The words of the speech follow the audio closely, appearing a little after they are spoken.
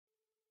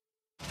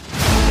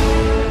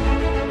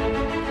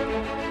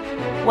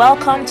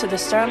Welcome to the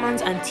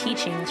sermons and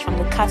teachings from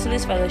the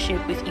Catalyst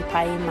Fellowship with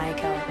Ipai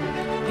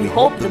Michael. We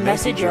hope the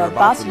message you're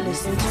about to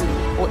listen to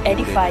will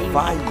edify you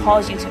and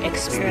cause you to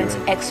experience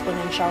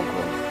exponential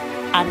growth.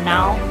 And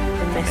now,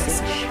 the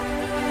message.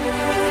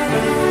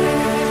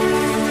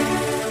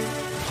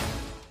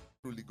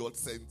 Truly, God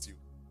sent you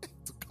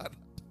to Canada.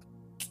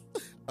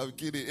 I'm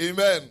kidding.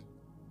 Amen.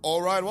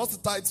 All right, what's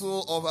the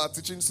title of our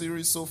teaching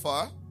series so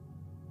far?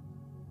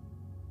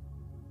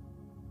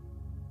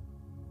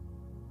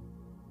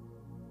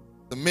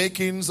 The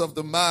makings of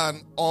the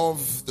man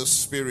of the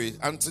Spirit.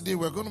 And today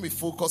we're going to be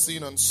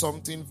focusing on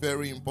something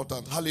very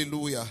important.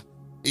 Hallelujah.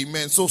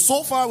 Amen. So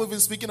far we've been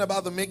speaking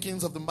about the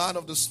makings of the man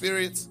of the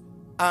Spirit.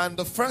 And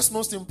the first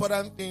most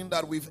important thing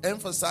that we've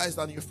emphasized,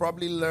 and you've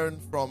probably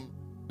learned from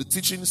the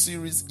teaching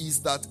series,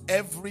 is that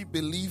every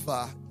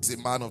believer is a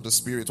man of the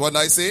Spirit. What did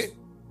I say?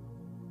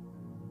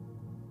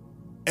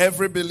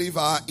 Every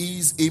believer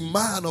is a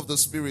man of the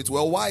Spirit.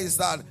 Well, why is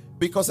that?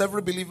 Because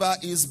every believer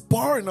is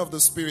born of the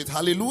Spirit.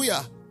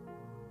 Hallelujah.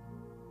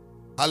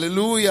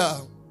 Hallelujah.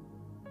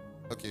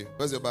 Okay,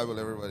 where's your Bible,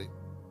 everybody?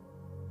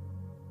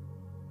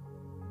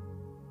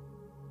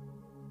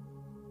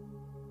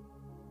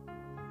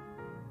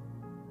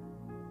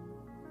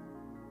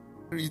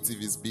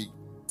 Creative is big.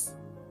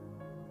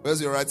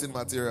 Where's your writing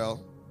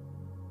material?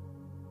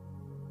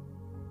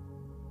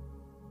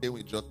 Okay,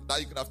 we jot. Now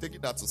you could have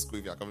taken that to school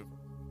if you're coming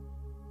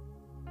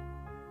from.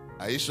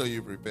 Are you sure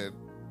you prepared?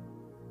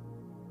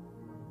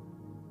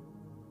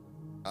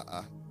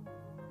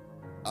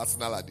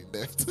 Arsenal at the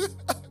left,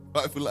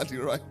 Bible at the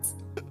right.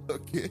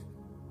 Okay.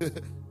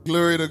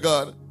 Glory to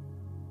God.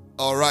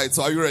 All right,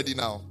 so are you ready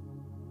now?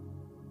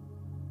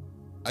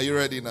 Are you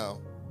ready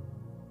now?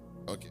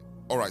 Okay.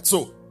 All right,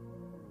 so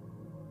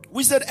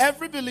we said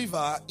every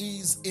believer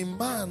is a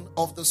man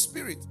of the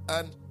Spirit.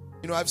 And,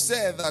 I've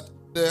said that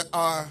there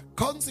are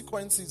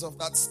consequences of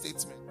that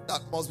statement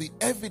that must be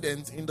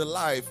evident in the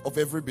life of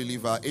every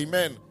believer.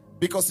 Amen.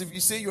 Because if you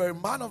say you're a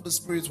man of the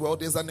Spirit, well,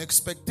 there's an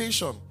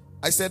expectation.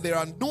 I said there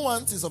are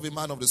nuances of a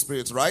man of the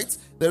Spirit, right?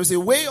 There is a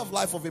way of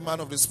life of a man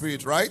of the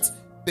Spirit, right?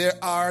 There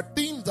are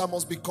things that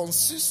must be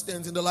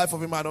consistent in the life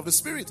of a man of the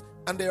Spirit.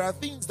 And there are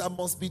things that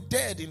must be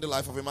dead in the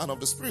life of a man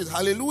of the Spirit.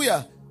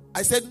 Hallelujah.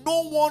 I said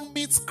no one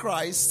meets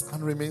Christ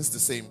and remains the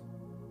same.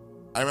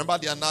 I remember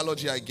the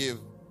analogy I gave.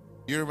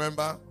 You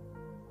remember?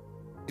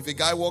 If a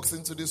guy walks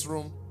into this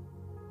room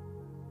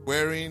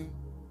wearing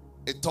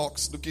a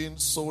tux, looking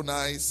so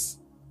nice,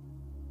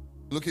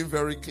 looking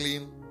very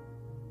clean,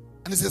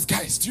 and he says,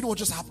 guys, do you know what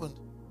just happened?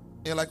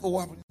 And you're like, oh, what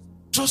happened?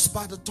 Just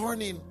by the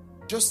turning,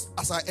 just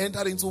as I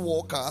entered into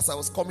Walker, as I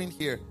was coming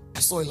here,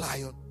 I saw a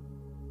lion.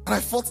 And I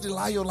fought the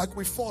lion like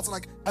we fought.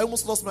 Like I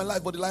almost lost my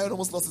life, but the lion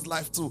almost lost his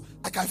life too.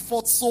 Like I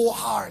fought so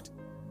hard.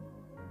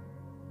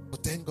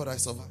 But thank God I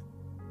survived.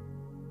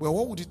 Well,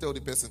 what would you tell the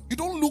person? You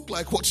don't look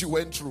like what you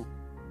went through.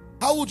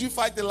 How would you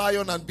fight the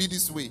lion and be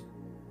this way?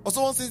 Or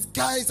someone says,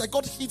 guys, I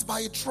got hit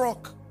by a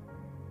truck.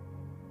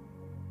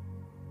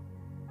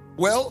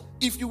 Well,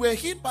 if you were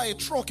hit by a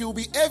truck, it will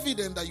be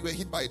evident that you were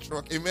hit by a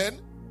truck. Amen?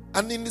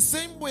 And in the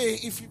same way,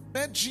 if you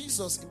met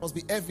Jesus, it must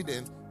be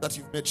evident that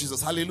you've met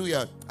Jesus.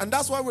 Hallelujah. And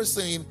that's why we're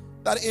saying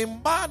that a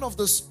man of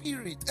the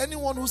Spirit,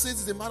 anyone who says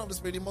he's a man of the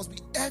Spirit, it must be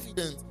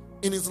evident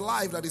in his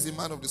life that he's a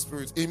man of the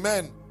Spirit.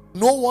 Amen.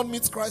 No one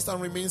meets Christ and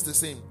remains the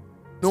same.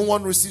 No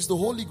one receives the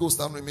Holy Ghost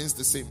and remains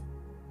the same.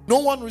 No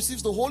one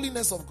receives the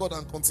holiness of God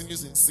and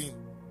continues in sin.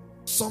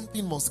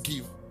 Something must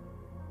give.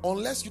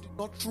 Unless you did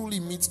not truly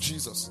meet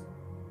Jesus.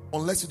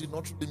 Unless you did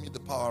not truly meet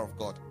the power of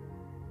God.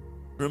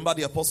 Remember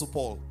the Apostle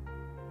Paul.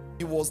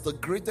 He was the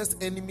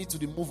greatest enemy to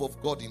the move of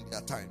God in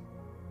their time.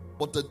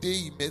 But the day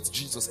he met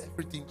Jesus,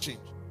 everything changed.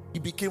 He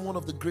became one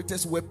of the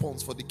greatest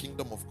weapons for the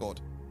kingdom of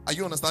God. Are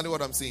you understanding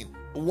what I'm saying?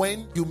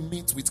 When you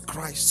meet with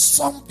Christ,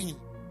 something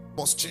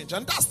must change.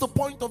 And that's the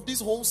point of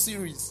this whole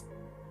series.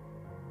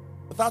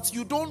 That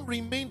you don't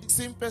remain the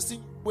same person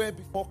you were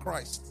before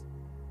Christ.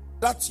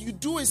 That you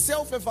do a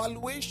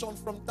self-evaluation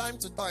from time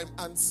to time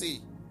and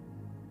say,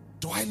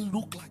 do I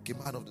look like a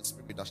man of the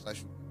Spirit that I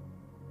should be?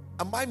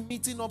 Am I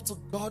meeting up to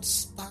God's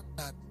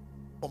standard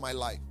for my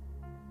life?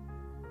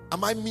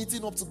 Am I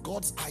meeting up to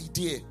God's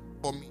idea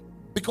for me?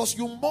 Because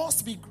you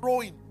must be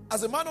growing.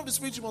 As a man of the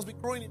Spirit, you must be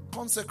growing in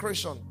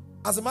consecration.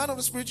 As a man of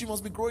the Spirit, you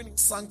must be growing in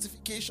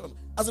sanctification.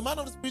 As a man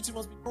of the Spirit, you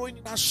must be growing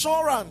in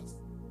assurance.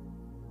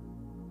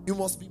 You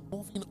must be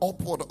moving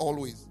upward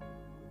always.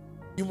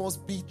 You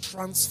must be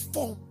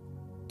transformed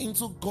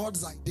into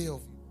God's idea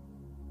of you.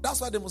 That's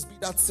why there must be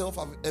that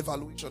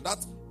self-evaluation,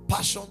 that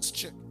passions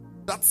check,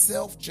 that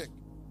self-check.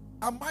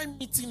 Am I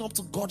meeting up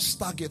to God's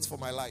targets for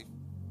my life?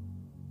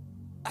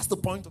 That's the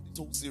point of this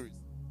whole series.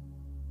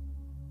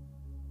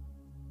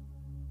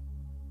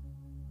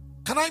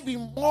 Can I be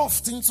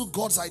morphed into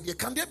God's idea?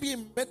 Can there be a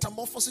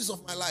metamorphosis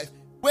of my life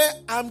where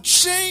I'm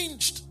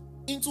changed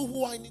into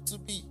who I need to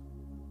be?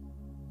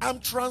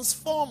 I'm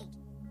transformed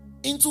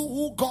into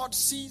who God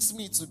sees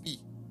me to be.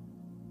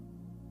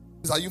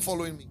 Are you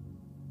following me?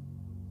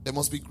 There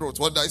must be growth.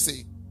 What did I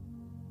say?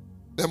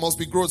 There must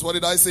be growth. What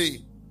did I say?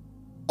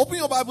 Open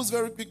your Bibles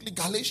very quickly.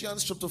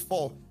 Galatians chapter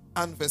 4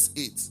 and verse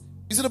 8.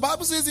 You see, the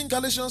Bible says in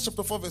Galatians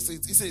chapter 4 verse 8,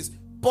 it says,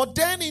 but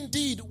then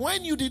indeed,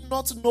 when you did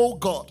not know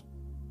God,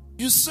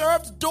 you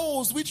served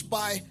those which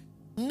by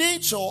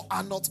nature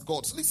are not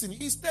gods. Listen,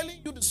 he's telling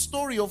you the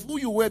story of who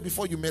you were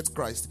before you met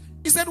Christ.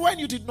 He said, when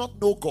you did not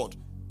know God,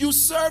 you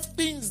served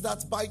things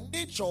that by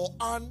nature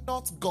are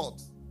not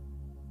gods.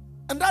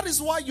 And that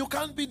is why you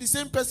can't be the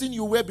same person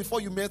you were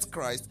before you met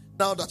Christ,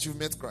 now that you've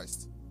met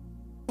Christ.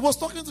 He was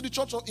talking to the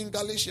church in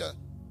Galatia,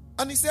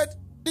 and he said,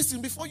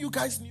 listen, before you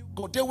guys knew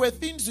God, there were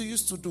things you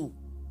used to do.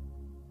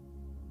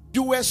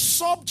 You were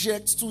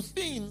subject to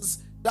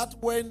things that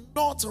were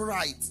not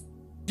right.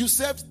 You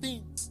served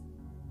things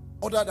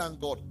other than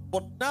God.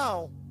 But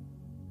now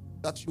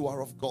that you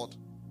are of God,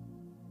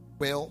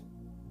 well,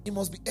 it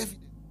must be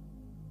evident.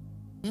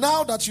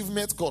 Now that you've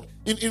met God.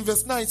 In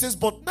verse 9 it says,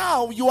 but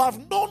now you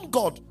have known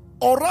God,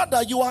 or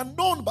rather you are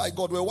known by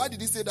God. Well, why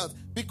did he say that?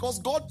 Because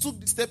God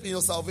took the step in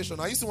your salvation.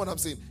 Are you seeing what I'm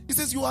saying? He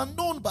says you are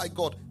known by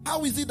God.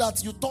 How is it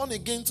that you turn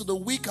again to the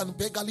weak and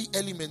beggarly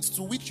elements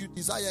to which you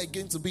desire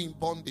again to be in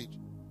bondage?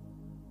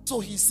 So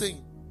he's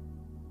saying,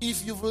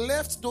 if you've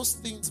left those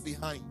things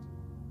behind,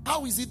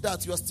 how is it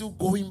that you are still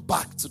going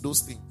back to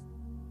those things?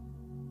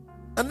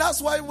 And that's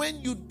why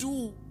when you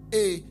do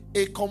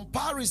a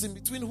comparison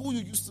between who you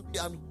used to be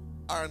and who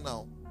you are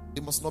now,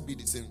 they must not be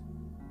the same.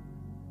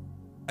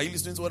 Are you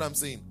listening to what I'm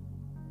saying?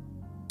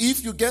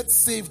 If you get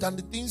saved and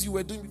the things you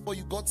were doing before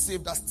you got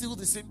saved are still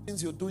the same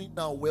things you're doing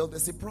now, well,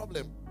 there's a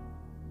problem.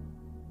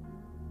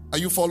 Are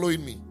you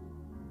following me?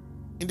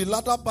 In the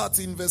latter part,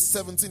 in verse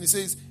 17, it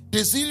says,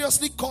 they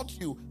zealously caught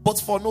you, but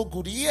for no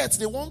good. Yet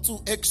they want to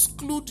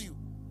exclude you,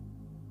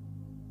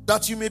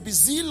 that you may be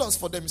zealous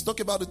for them. He's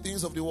talking about the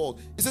things of the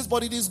world. He says,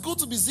 but it is good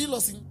to be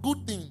zealous in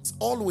good things,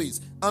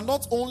 always, and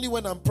not only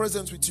when I'm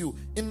present with you.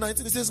 In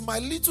 19, it says, my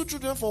little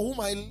children for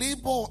whom I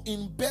labor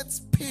in birth's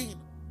pain,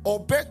 or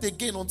birth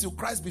again until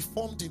Christ be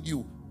formed in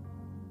you.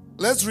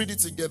 Let's read it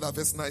together,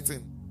 verse 19.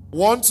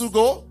 1, 2,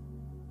 go.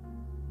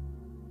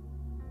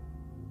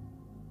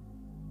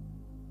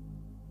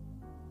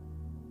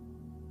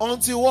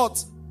 Until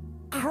what?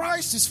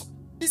 Christ is.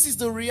 This is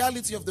the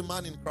reality of the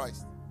man in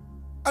Christ.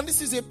 And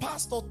this is a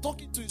pastor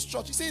talking to his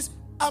church. He says,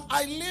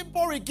 I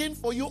labor again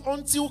for you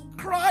until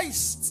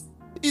Christ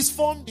is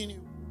formed in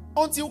you.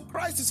 Until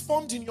Christ is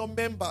formed in your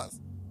members.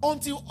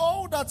 Until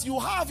all that you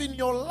have in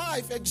your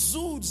life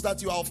exudes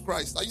that you are of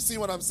Christ. Are you seeing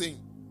what I'm saying?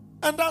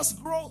 And that's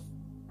growth.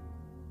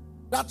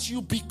 That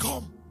you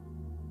become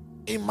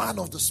a man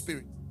of the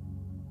Spirit.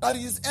 That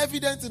is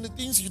evident in the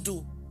things you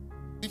do,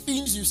 the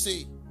things you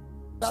say,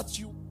 that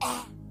you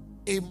are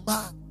a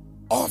man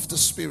of the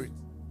Spirit.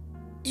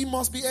 It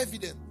must be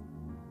evident.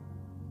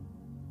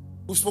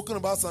 We've spoken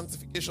about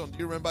sanctification. Do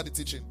you remember the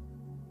teaching?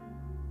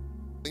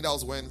 I think that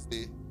was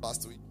Wednesday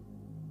last week.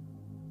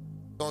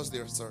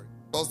 Thursday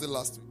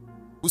last week.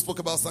 We spoke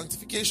about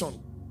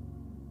sanctification.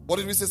 What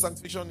did we say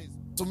sanctification is?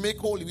 To make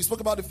holy. We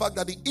spoke about the fact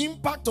that the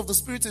impact of the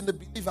Spirit in the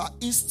believer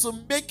is to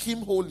make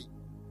him holy.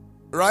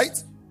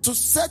 Right? To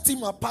set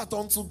him apart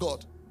unto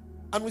God.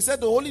 And we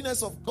said the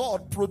holiness of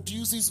God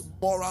produces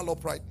moral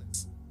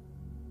uprightness.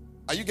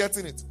 Are you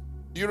getting it?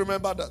 Do you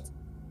remember that?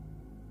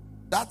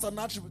 That's an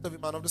attribute of a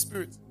man of the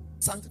Spirit.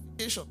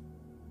 Sanctification.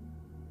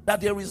 That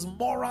there is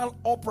moral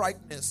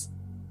uprightness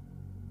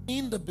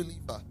in the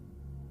believer.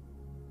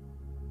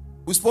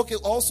 We spoke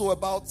also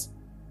about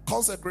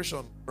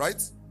consecration, right?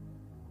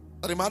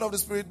 That the man of the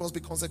Spirit must be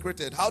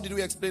consecrated. How did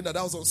we explain that?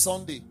 That was on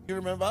Sunday. You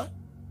remember?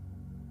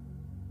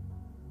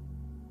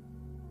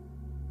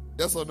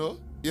 Yes or no?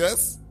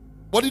 Yes?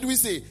 What did we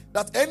say?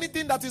 That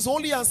anything that is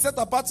holy and set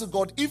apart to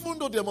God, even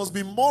though there must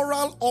be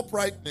moral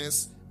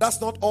uprightness, that's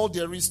not all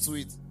there is to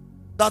it.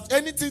 That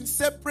anything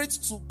separate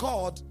to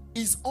God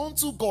is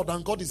unto God,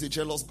 and God is a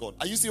jealous God.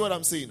 Are you seeing what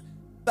I'm saying?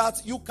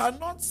 That you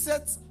cannot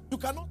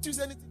use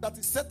anything that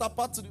is set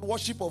apart to the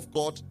worship of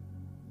God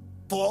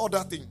for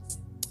other things.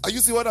 Are you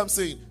seeing what I'm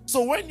saying?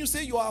 So when you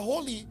say you are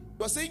holy,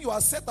 you are saying you are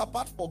set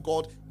apart for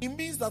God. It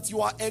means that you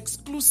are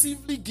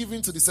exclusively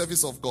given to the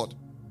service of God.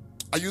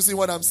 Are you seeing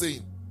what I'm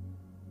saying?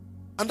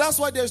 And that's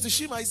why there's the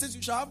Shema. He says,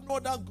 you shall have no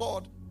other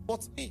God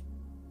but me.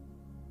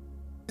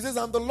 He says,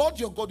 I'm the Lord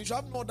your God. You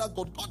shall have no other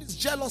God. God is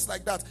jealous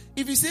like that.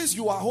 If he says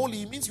you are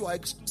holy, it means you are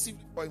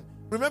exclusively for him.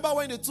 Remember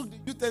when they took the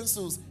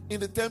utensils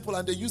in the temple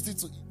and they used it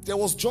to eat? There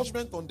was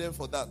judgment on them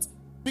for that.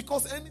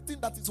 Because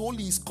anything that is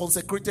holy is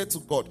consecrated to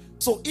God.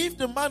 So if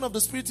the man of the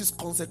Spirit is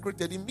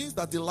consecrated, it means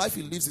that the life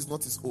he lives is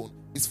not his own.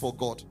 It's for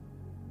God.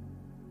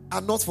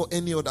 And not for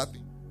any other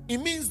thing. It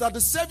means that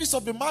the service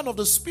of the man of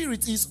the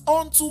Spirit is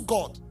unto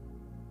God.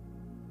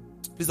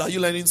 Please, are you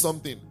learning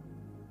something?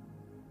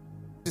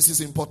 This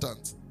is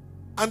important.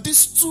 And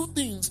these two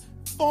things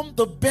form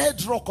the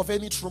bedrock of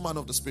any true man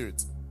of the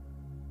Spirit.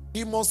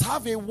 He must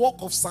have a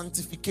walk of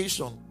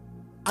sanctification.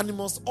 And he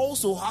must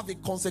also have a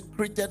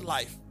consecrated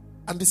life.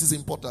 And this is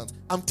important.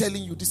 I'm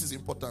telling you, this is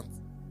important.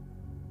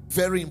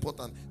 Very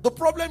important. The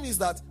problem is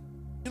that,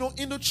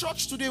 in the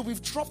church today,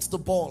 we've dropped the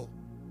ball.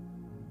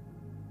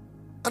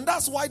 And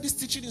that's why this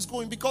teaching is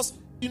going. Because,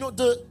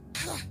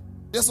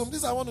 There's some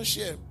things I want to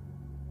share,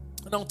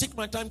 and I'll take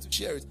my time to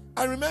share it.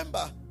 I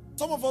remember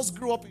some of us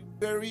grew up in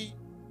very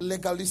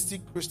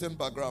legalistic Christian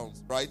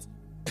backgrounds, right?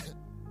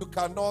 You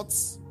cannot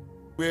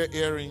wear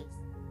earrings.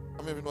 I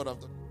don't even know what I'm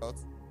talking about.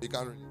 You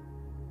can't relate.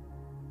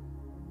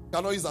 You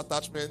cannot use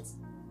attachments.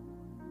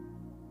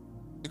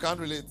 You can't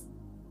relate.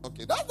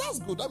 Okay, that's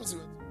good. That means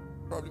you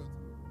probably.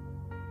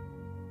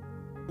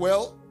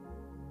 Well,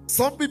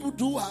 some people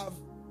do have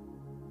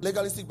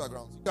legalistic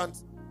backgrounds. You can't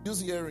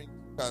use earrings.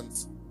 You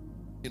can't,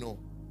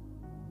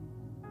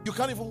 you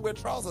can't even wear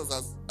trousers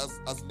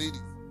as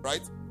ladies,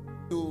 right?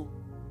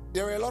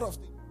 There are a lot of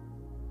things.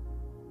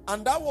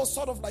 And that was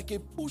sort of like a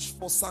push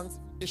for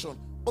sanctification.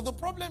 But the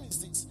problem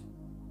is this.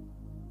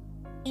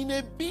 In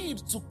a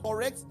bid to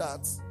correct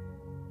that,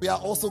 we are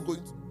also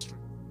going to be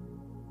strict.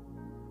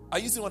 Are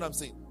you seeing what I'm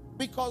saying?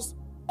 Because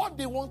what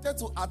they wanted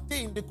to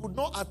attain, they could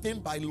not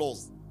attain by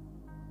laws.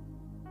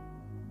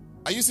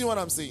 Are you seeing what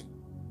I'm saying?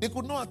 They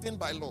could not attain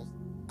by laws.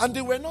 And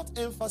they were not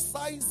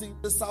emphasizing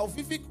the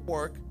salvific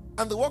work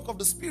and the work of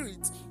the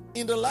Spirit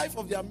in the life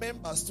of their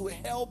members to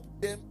help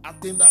them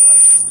attain that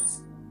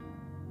righteousness.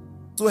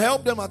 To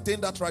help them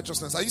attain that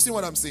righteousness. Are you seeing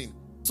what I'm saying?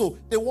 So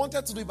they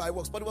wanted to do it by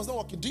works, but it was not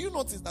working. Do you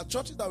notice that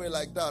churches that were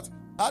like that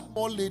had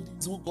more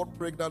ladies who got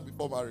pregnant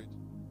before marriage?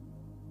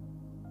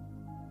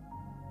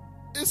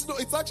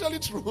 It's actually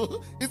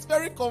true. It's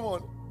very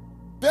common.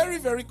 Very,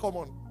 very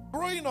common.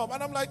 Growing up,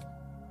 and I'm like,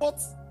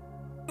 but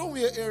don't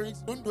wear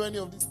earrings, don't do any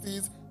of these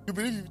things. You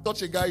believe if you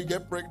touch a guy, you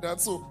get pregnant.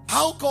 So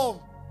how come?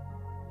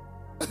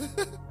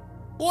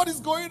 What is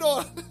going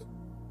on?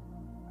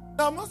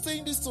 Now, I'm not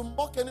saying this to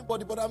mock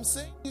anybody, but I'm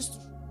saying this to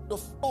show the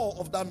flaw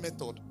of that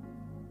method.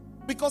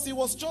 Because it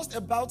was just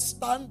about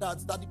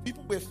standards that the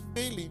people were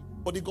failing,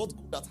 but they got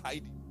good at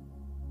hiding.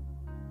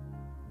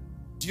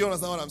 Do you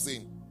understand what I'm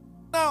saying?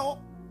 Now,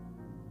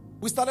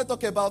 we started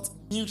talking about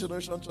new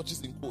generation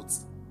churches in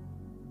quotes.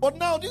 But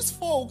now these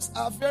folks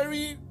are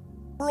very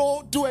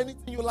pro, do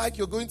anything you like,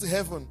 you're going to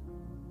heaven.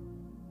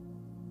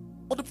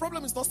 But the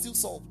problem is not still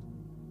solved.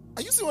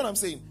 Are you seeing what I'm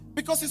saying?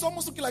 Because it's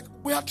almost looking like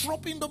we are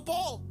dropping the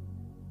ball.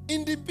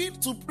 In the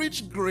bid to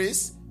preach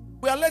grace,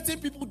 we are letting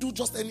people do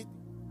just anything,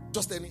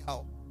 just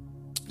anyhow.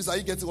 Please, are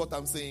you getting what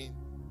I'm saying?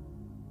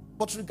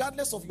 But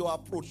regardless of your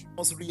approach, you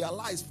must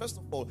realize, first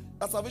of all,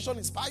 that salvation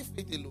is by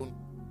faith alone.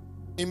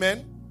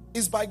 Amen?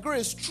 It's by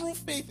grace, through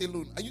faith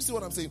alone. Are you see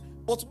what I'm saying?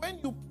 But when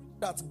you preach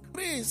that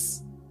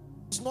grace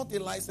is not a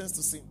license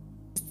to sin,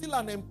 it's still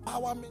an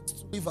empowerment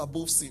to live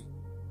above sin.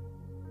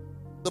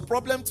 The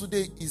problem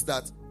today is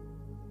that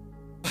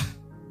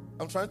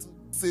I'm trying to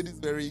say this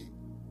very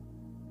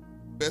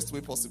best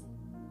way possible.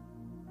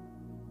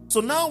 So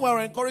now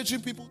we're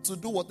encouraging people to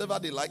do whatever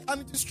they like,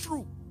 and it is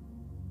true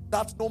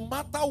that no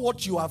matter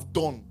what you have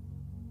done,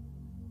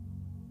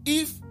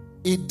 if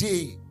a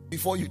day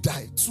before you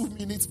die, 2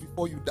 minutes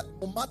before you die,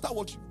 no matter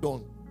what you've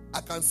done,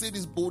 I can say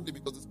this boldly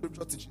because the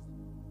scripture teaches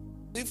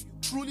it. If you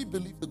truly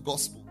believe the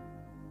gospel,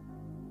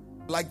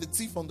 like the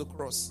thief on the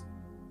cross,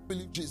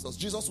 believe Jesus,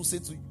 Jesus will say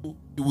to you,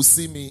 you will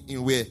see me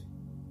in where?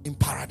 In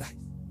paradise.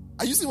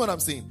 Are you seeing what I'm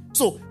saying?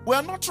 So we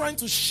are not trying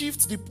to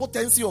shift the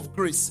potency of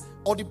grace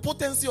or the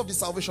potency of the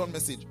salvation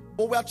message,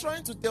 but we are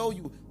trying to tell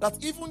you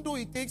that even though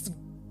it takes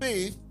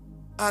faith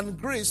and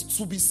grace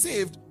to be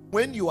saved,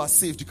 when you are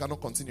saved, you cannot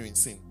continue in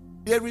sin.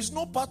 There is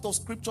no part of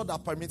scripture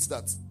that permits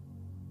that.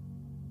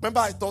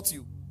 Remember, I taught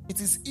you,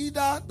 it is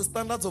either the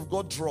standards of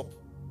God drop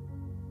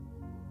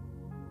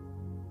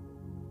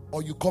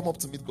or you come up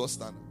to meet God's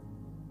standard.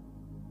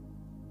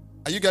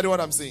 Are you getting what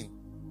I'm saying?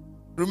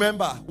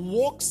 Remember,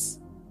 works,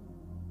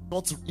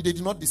 they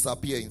do not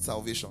disappear in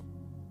salvation.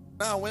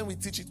 Now, when we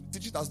teach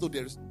it as though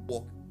there is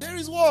work. There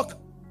is work.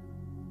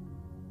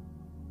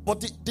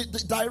 But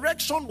the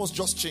direction was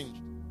just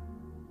changed.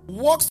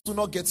 Works do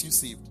not get you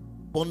saved.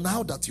 But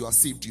now that you are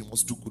saved, you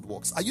must do good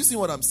works. Are you seeing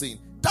what I'm saying?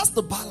 That's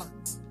the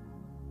balance.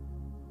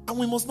 And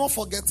we must not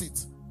forget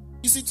it.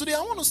 You see, today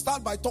I want to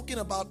start by talking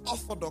about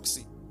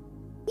orthodoxy.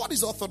 What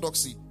is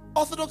orthodoxy?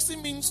 Orthodoxy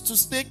means to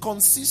stay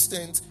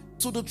consistent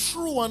to the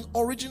true and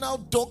original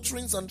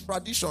doctrines and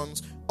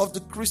traditions of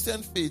the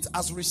Christian faith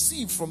as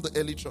received from the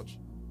early church.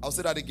 I'll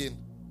say that again.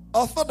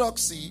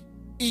 Orthodoxy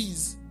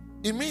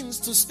means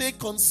to stay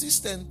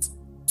consistent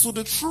to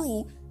the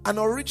true and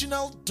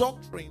original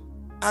doctrine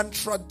and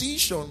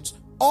traditions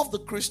of the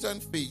Christian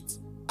faith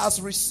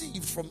as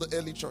received from the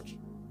early church.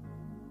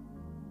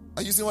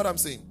 Are you seeing what I'm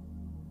saying?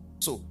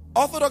 So,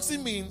 orthodoxy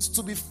means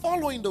to be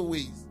following the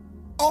ways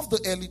of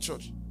the early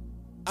church.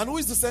 And who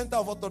is the center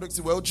of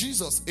orthodoxy? Well,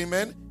 Jesus.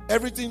 Amen.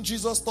 Everything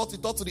Jesus taught, he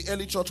taught to the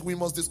early church. We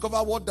must discover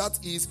what that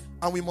is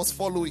and we must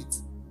follow it.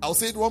 I'll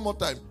say it one more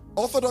time.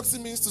 Orthodoxy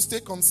means to stay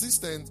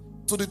consistent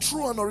to the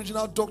true and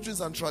original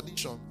doctrines and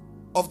traditions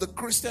of the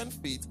Christian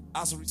faith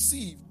as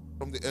received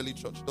from the early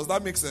church. Does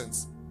that make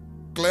sense?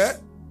 Clear?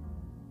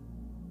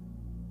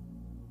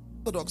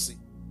 Orthodoxy.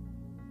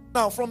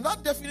 Now, from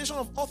that definition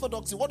of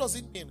orthodoxy, what does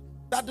it mean?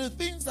 That the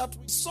things that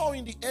we saw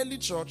in the early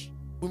church,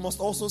 we must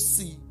also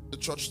see in the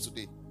church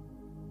today.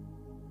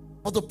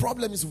 But the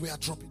problem is we are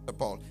dropping the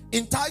ball.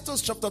 In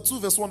Titus chapter 2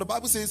 verse 1, the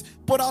Bible says,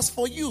 but as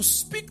for you,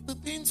 speak the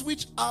things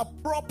which are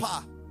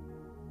proper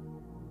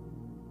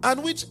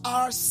and which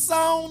are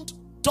sound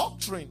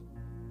doctrine.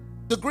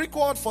 The Greek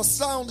word for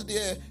sound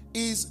there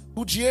is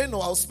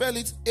hugiano. I'll spell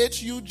it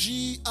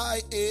Hugiaino.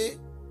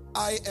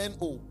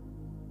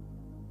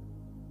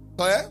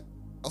 Clear?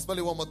 I'll spell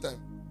it one more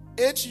time.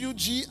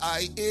 Hugiaino.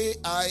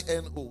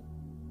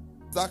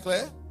 Is that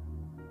clear?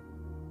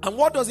 And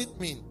what does it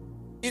mean?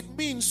 It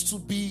means to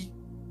be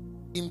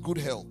in good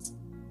health.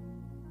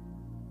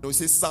 No, it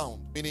says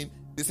sound, meaning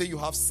they say you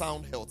have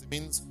sound health. It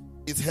means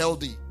it's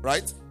healthy,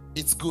 right?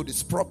 It's good,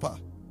 it's proper.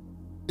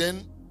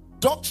 Then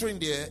doctrine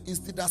there is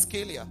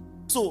didaskalia.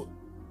 So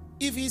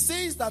if he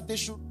says that they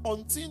should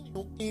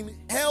continue in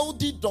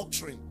healthy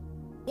doctrine,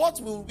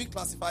 what will we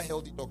classify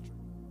healthy doctrine?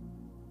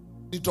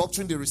 The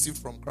doctrine they received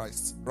from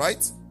Christ,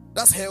 right?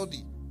 That's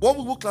healthy. What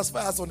we will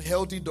classify as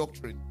unhealthy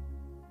doctrine?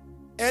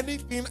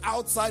 Anything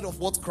outside of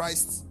what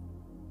Christ.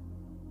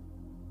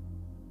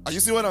 Are you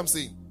see what I'm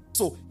saying?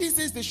 So he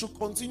says they should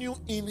continue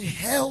in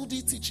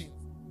healthy teaching,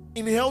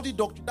 in healthy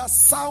doctrine. That's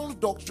sound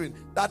doctrine.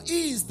 That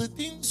is the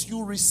things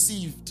you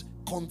received.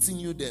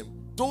 Continue them.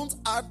 Don't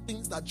add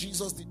things that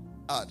Jesus didn't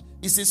add.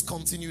 He says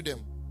continue them.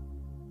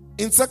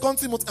 In 2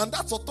 Timothy, and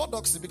that's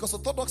orthodoxy, because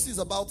orthodoxy is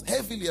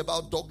heavily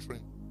about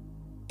doctrine.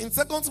 In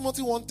 2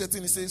 Timothy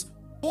 1:13, it says,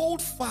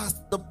 hold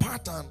fast the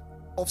pattern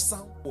of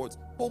sound words.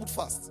 Hold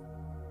fast.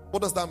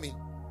 What does that mean?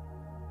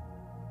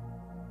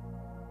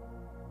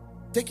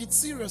 Take it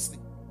seriously.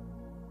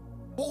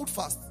 Hold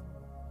fast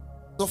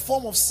the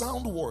form of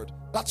sound word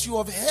that you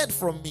have heard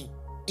from me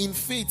in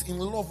faith, in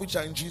love which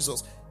are in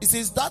Jesus. It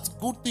says that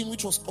good thing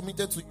which was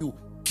committed to you,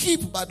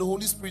 keep by the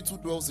Holy Spirit who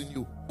dwells in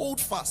you. Hold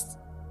fast.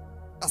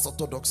 That's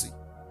orthodoxy.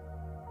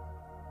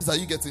 Are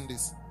you getting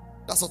this?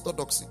 That's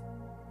orthodoxy.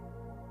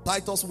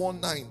 Titus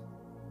 1:9.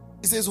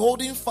 It says,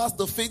 holding fast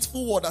the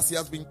faithful word as he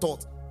has been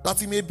taught, that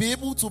he may be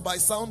able to, by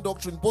sound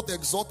doctrine, both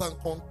exhort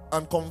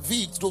and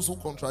convict those who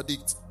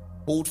contradict.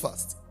 Hold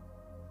fast.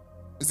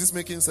 Is this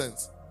making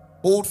sense?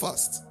 Hold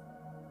fast.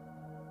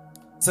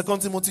 2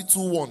 Timothy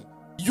 2:1.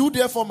 You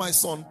therefore, my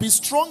son, be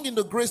strong in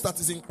the grace that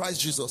is in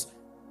Christ Jesus.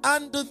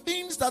 And the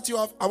things that you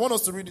have... I want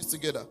us to read this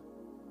together.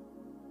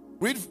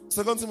 Read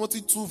 2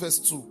 Timothy 2 verse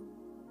 2.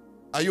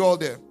 Are you all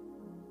there?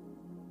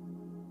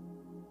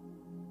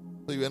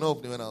 So you were not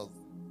opening when I was...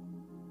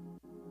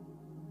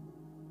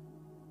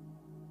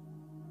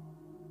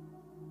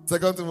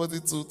 2 Timothy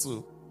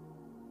 2:2.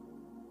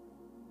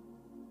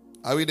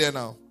 Are we there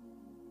now?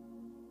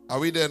 Are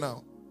we there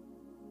now?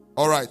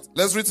 All right.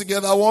 Let's read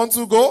together. 1,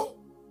 2, go.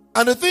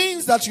 And the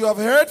things that you have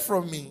heard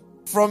from me,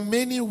 from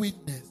many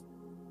witnesses,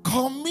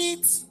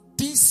 commit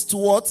this to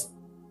what?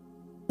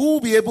 Who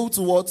will be able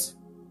to what?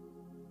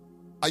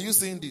 Are you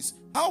saying this?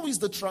 How is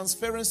the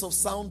transference of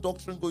sound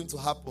doctrine going to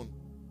happen?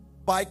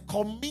 By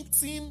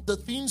committing the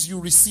things you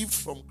received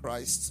from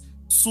Christ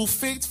to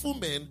faithful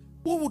men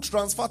who will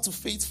transfer to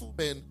faithful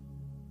men.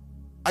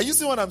 Are you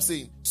seeing what I'm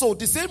saying? So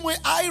the same way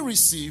I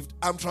received,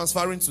 I'm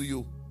transferring to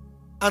you.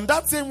 And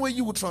that same way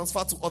you will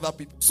transfer to other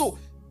people. So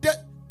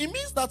it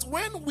means that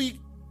when we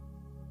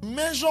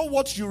measure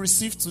what you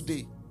received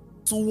today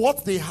to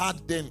what they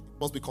had then, it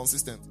must be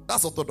consistent.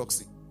 That's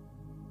orthodoxy.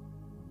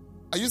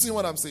 Are you seeing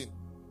what I'm saying?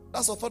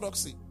 That's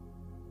orthodoxy.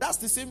 That's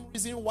the same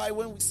reason why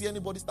when we see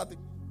anybody starting,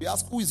 we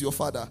ask, who is your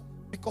father?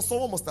 Because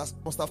someone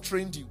must have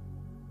trained you.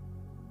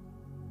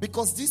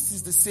 Because this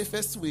is the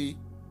safest way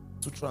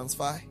to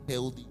transfer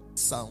healthy,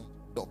 sound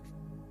doctrine.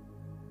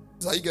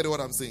 So you get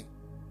what I'm saying?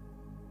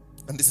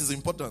 And this is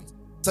important.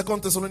 2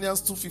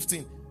 Thessalonians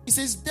 2:15. It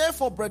says,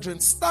 therefore, brethren,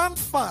 stand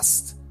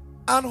fast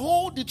and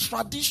hold the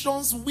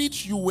traditions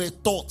which you were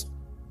taught,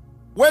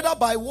 whether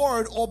by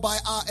word or by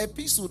our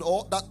epistle,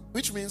 or that,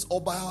 which means, or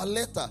by our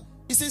letter.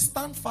 It says,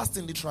 stand fast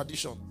in the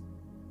tradition.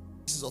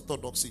 This is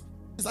orthodoxy.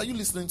 Are you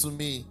listening to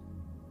me?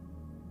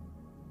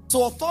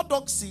 So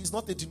orthodoxy is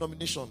not a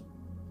denomination.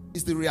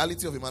 It's the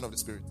reality of a man of the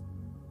Spirit.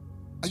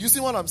 Are you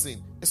seeing what I'm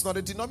saying? It's not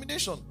a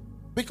denomination.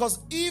 Because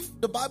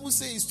if the Bible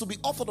says to be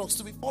orthodox,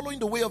 to be following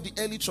the way of the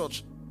early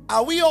church,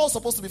 are we all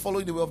supposed to be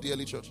following the way of the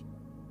early church?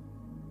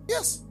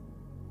 Yes.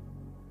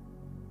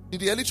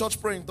 Did the early church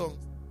pray in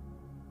tongues?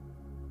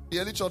 The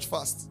early church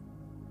fast?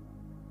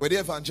 Were they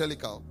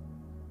evangelical?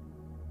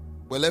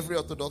 Well, every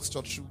Orthodox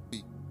church should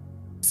be.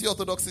 See,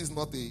 orthodoxy is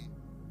not a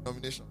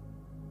denomination.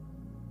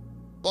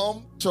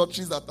 Some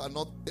churches that are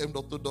not termed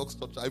Orthodox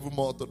church are even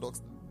more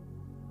orthodox.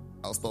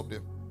 I'll stop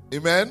them.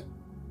 Amen?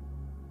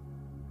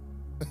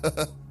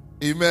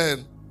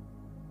 Amen.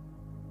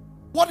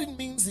 What it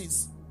means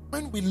is,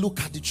 when we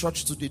look at the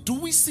church today, do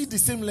we see the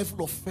same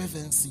level of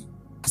fervency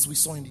as we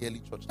saw in the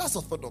early church? That's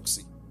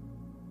orthodoxy.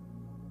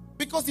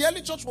 Because the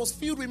early church was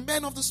filled with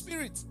men of the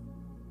Spirit.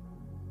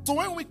 So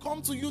when we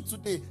come to you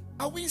today,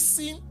 are we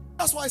seeing?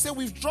 That's why I say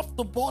we've dropped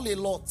the ball a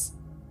lot.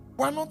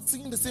 We're not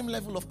seeing the same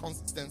level of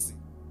consistency.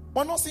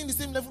 We're not seeing the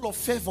same level of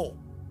favor.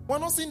 We're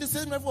not seeing the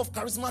same level of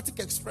charismatic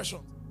expression.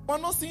 We're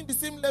not seeing the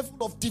same level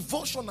of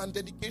devotion and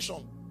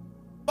dedication.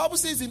 The Bible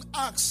says in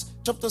Acts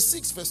chapter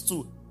 6 verse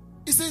 2,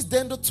 It says,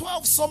 then the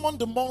 12 summoned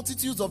the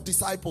multitudes of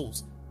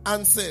disciples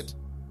and said,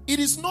 it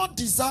is not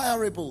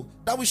desirable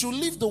that we should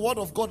leave the word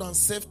of God and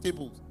serve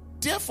tables.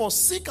 Therefore,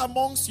 seek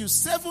amongst you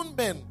 7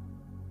 men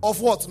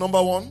of what?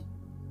 Number 1,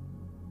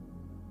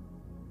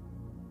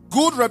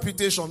 good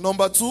reputation.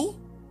 Number 2,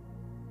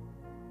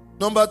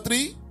 number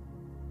 3,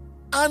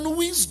 and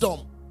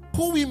wisdom,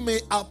 who we may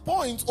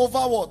appoint over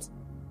what?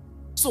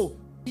 So,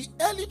 the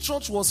early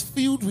church was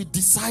filled with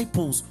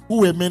disciples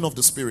who were men of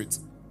the Spirit.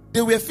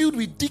 They were filled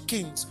with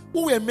deacons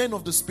who were men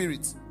of the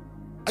Spirit.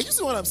 Are you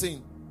seeing what I'm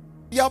saying?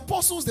 The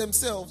apostles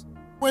themselves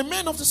were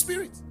men of the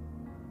Spirit.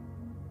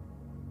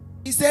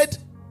 He said,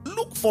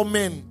 look for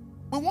men.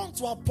 We want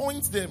to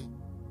appoint them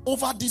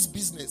over this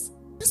business.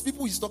 These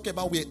people he's talking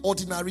about were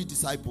ordinary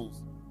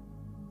disciples.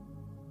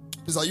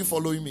 Please, are you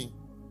following me?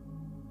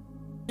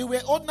 They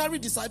were ordinary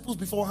disciples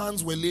before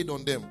hands were laid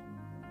on them.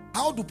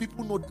 How do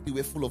people know that they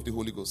were full of the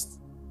Holy Ghost?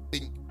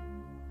 Think.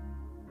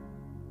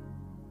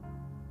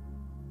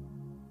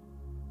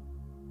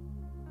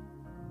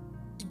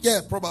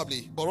 Yeah,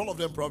 probably. But all of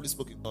them probably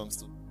spoke in tongues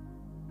too.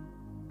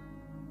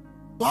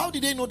 So how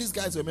did they know these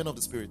guys were men of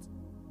the Spirit?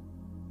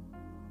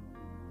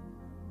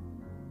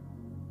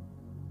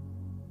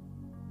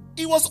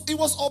 It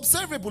was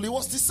observable. It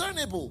was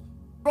discernible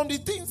from the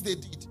things they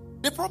did.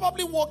 They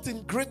probably walked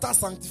in greater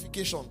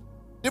sanctification.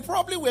 They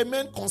probably were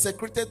men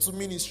consecrated to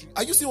ministry.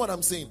 Are you seeing what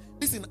I'm saying?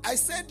 Listen, I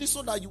said this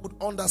so that you would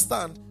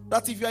understand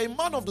that if you are a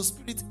man of the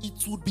Spirit,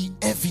 it would be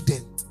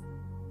evident.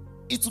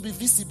 It will be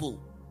visible.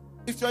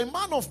 If you're a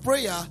man of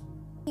prayer,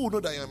 who will know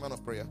that you're a man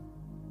of prayer?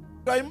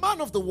 If you're a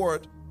man of the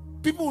word,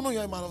 people will know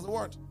you're a man of the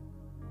word.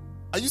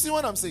 Are you seeing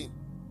what I'm saying?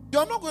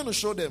 You're not going to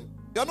show them.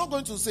 You're not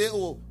going to say,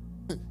 oh,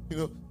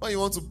 when you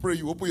want to pray,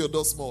 you open your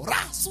door small.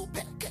 That's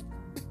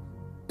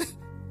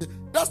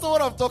not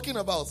what I'm talking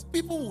about.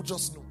 People will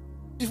just know,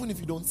 even if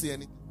you don't say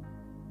anything.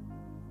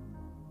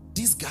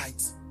 These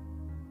guys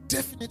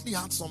definitely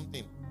had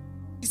something.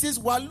 He says,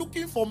 we're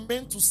looking for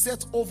men to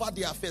set over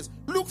their affairs.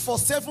 Look for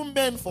 7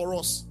 men for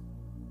us.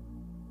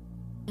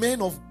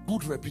 Men of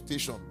good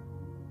reputation.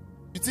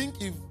 You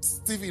think if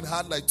Stephen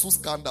had like 2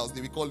 scandals,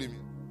 they will call him?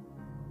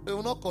 They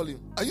will not call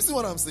him. Are you seeing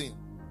what I'm saying?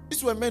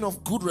 These were men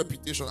of good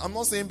reputation. I'm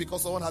not saying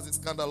because someone has a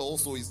scandal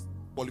also is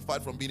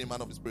qualified from being a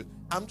man of the Spirit.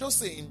 I'm just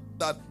saying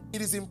that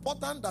it is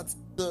important that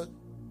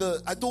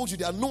I told you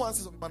there are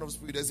nuances of a man of the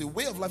Spirit. There's a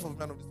way of life of a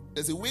man of the Spirit.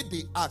 There's a way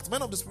they act.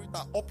 Men of the Spirit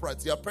are upright.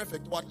 They are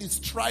perfect. Or at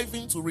least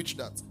striving to reach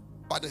that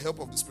by the help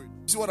of the Spirit.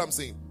 See what I'm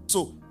saying?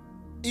 So,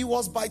 it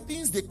was by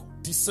things they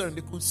could discern,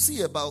 they could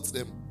see about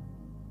them.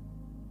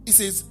 He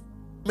says,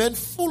 men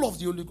full of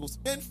the Holy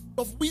Ghost, men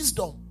full of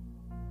wisdom.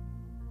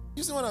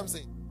 You see what I'm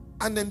saying?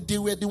 And then they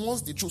were the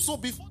ones they chose. So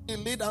before they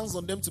laid hands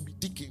on them to be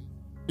deacon,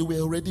 they were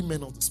already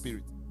men of the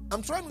Spirit.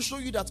 I'm trying to show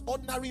you that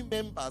ordinary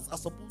members are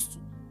supposed to,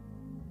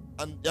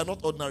 and they are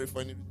not ordinary for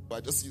any reason, but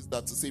I just use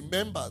that to say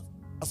members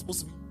are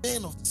supposed to be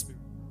men of the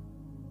Spirit.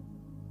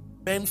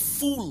 Men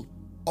full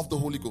of the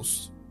Holy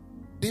Ghost.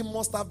 They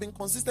must have been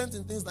consistent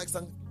in things like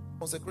sanctification,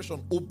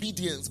 consecration,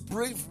 obedience,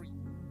 bravery.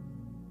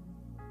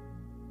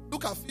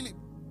 Look at Philip.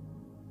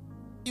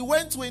 He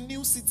went to a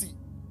new city.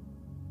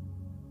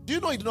 Do you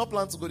know he did not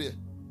plan to go there?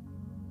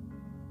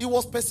 It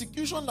was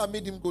persecution that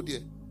made him go there.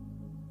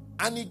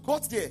 And he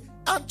got there.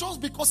 And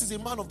just because he's a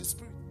man of the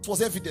Spirit, it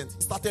was evident.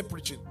 He started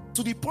preaching.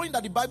 To the point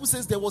that the Bible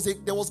says there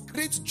was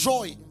great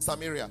joy in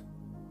Samaria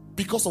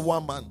because of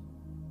one man.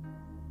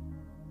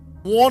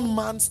 One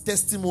man's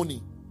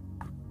testimony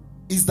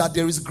is that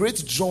there is great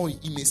joy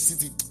in a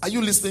city. Are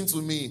you listening to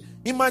me?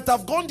 He might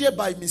have gone there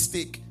by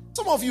mistake.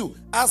 Some of you,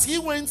 as he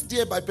went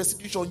there by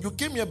persecution, you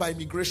came here by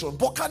immigration.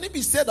 But can it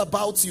be said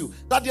about you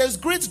that there is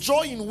great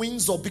joy in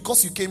Windsor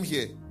because you came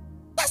here?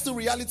 That's the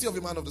reality of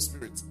a man of the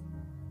Spirit.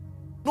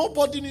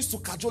 Nobody needs to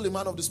cajole a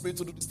man of the Spirit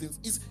to do these things.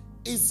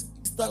 It's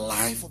the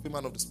life of a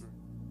man of the Spirit.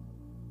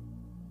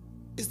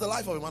 It's the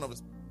life of a man of the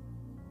Spirit.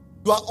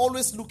 You are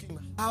always looking,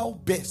 how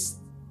best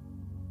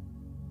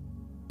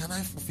can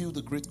I fulfill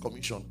the Great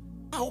Commission?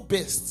 How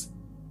best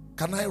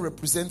can I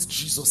represent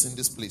Jesus in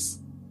this place?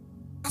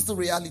 That's the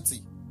reality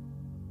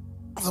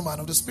of the man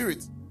of the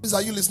Spirit. Please,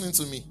 are you listening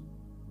to me?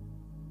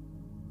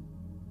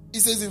 He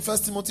says in 1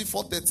 Timothy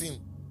 4:13,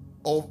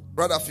 or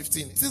rather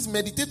 15, he says,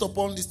 meditate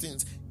upon these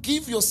things.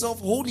 Give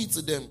yourself wholly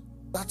to them,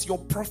 that your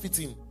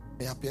profiting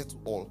may appear to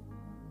all.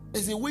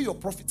 There's a way your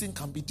profiting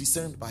can be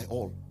discerned by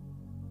all.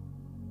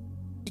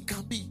 It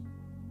can be.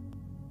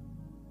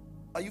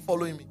 Are you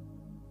following me?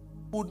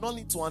 You would not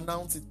need to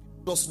announce it.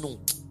 Just know.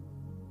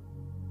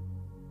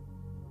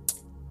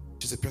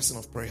 She's a person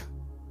of prayer.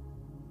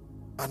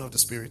 Man of the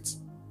Spirit.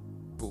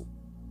 Go.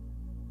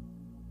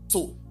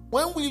 So,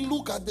 when we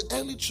look at the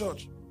early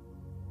church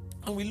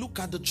and we look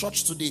at the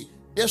church today,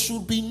 there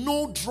should be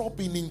no drop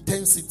in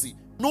intensity,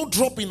 no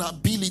drop in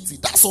ability.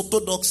 That's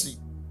orthodoxy.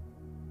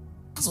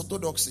 That's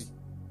orthodoxy.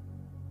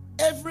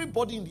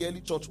 Everybody in the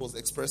early church was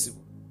expressive.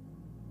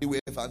 They were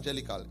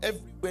evangelical.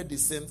 Everywhere they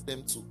sent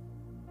them to,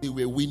 they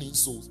were winning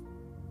souls.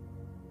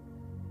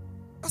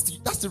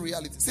 That's the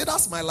reality. Say,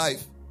 that's my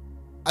life.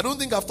 I don't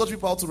think I've taught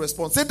people how to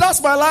respond. Say,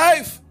 that's my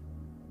life.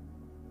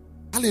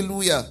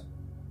 Hallelujah.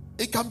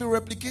 It can be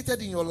replicated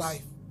in your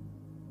life.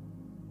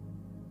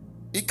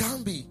 It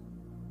can be.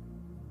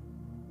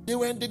 They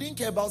didn't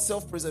care about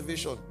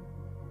self-preservation.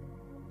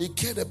 They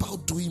cared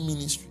about doing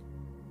ministry.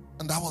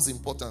 And that was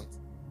important.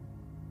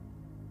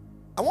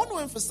 I want to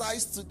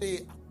emphasize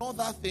today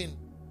another thing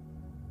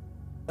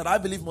that I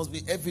believe must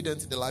be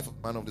evident in the life of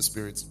a man of the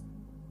Spirit.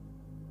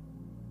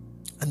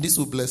 And this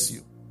will bless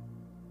you.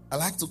 I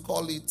like to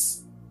call it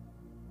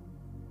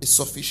a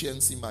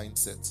sufficiency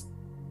mindset.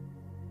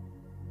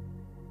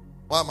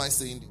 Why am I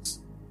saying this?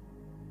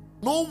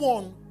 No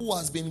one who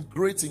has been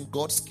great in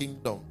God's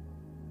kingdom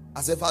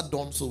has ever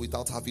done so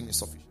without having a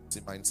sufficiency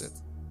mindset.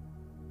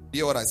 You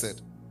hear what I said?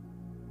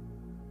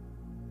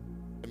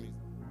 Let me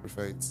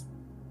refer it.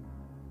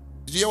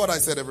 Did you hear what I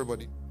said,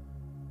 everybody?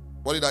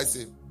 What did I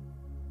say?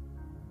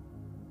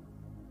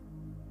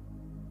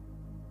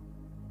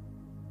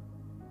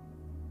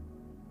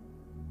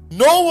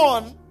 No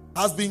one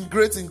has been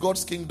great in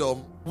God's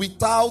kingdom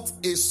without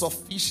a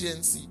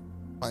sufficiency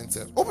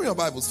mindset. Open your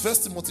Bibles. 1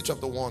 Timothy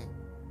chapter 1,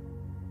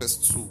 verse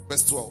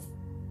 12.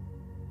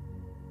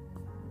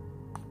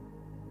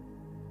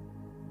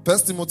 1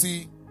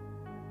 Timothy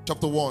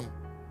chapter 1,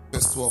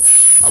 verse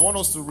 12. I want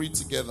us to read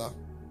together.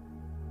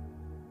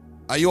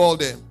 Are you all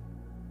there?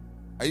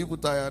 Are you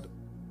tired?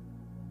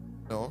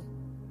 No?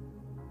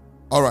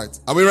 All right.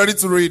 Are we ready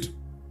to read?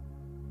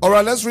 All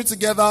right, let's read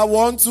together.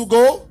 1, 2,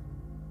 go.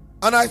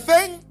 And I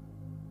thank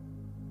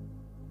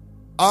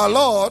our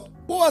Lord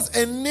who has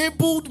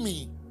enabled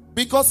me,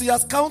 because he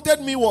has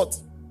counted me what?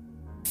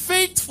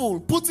 Faithful.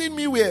 Putting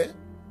me where?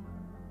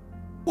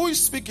 Who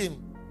is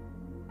speaking?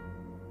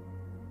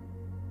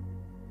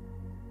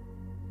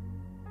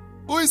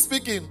 Who is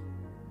speaking?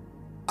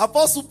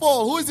 Apostle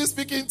Paul. Who is he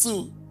speaking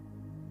to?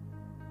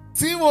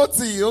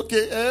 Timothy.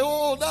 Okay.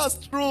 Oh, that's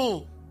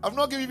true. I've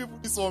not given people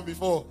this one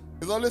before.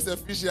 It's always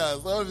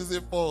Ephesians. I always say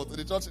Paul to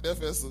the church in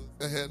Ephesus.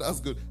 That's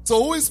good.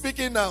 So who is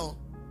speaking now?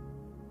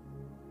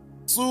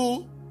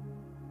 Who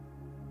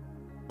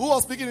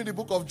was speaking in the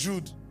book of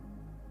Jude?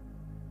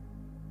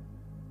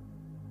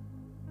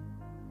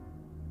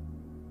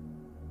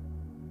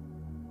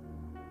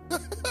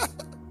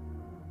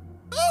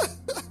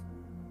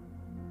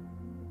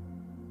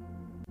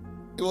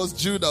 It was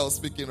Jude that was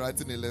speaking,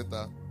 writing a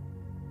letter.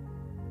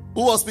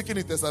 Who was speaking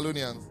in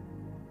Thessalonians?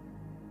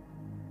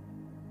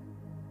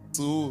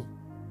 To who?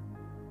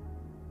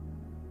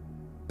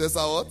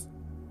 What?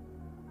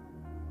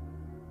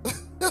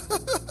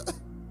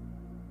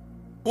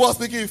 Who was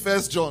speaking in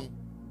 1 John?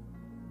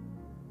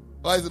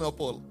 Why is it not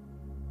Paul?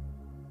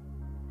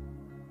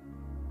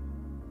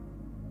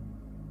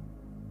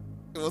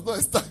 It was not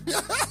his time.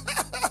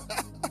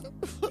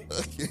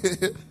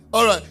 Okay.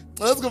 All right.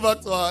 Let's go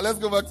back to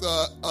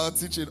our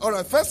teaching. All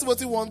right. 1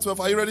 Timothy 1:12.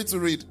 Are you ready to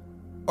read?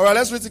 All right.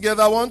 Let's read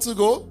together. 1, 2,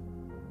 go.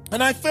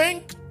 And I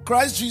thank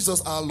Christ Jesus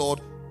our Lord,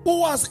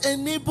 who has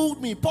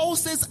enabled me. Paul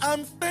says,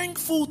 I'm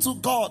thankful to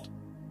God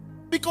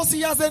because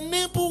he has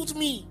enabled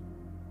me.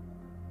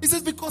 He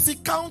says, because he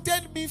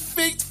counted me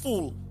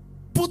faithful,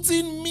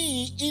 putting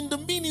me in the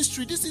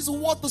ministry. This is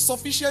what the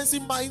sufficiency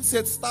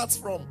mindset starts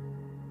from.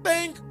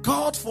 Thank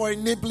God for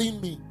enabling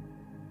me.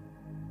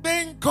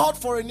 Thank God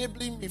for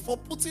enabling me, for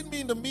putting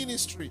me in the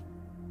ministry.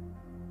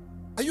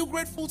 Are you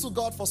grateful to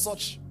God for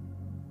such?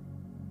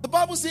 The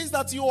Bible says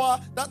that you are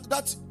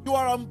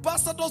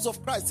ambassadors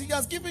of Christ. He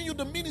has given you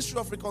the ministry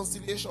of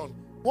reconciliation.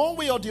 One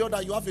way or the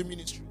other, you have a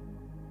ministry.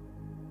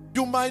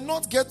 You might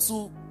not get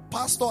to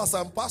pastor as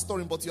I'm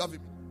pastoring, but you have a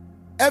ministry.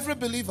 Every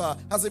believer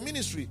has a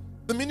ministry.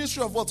 The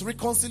ministry of what?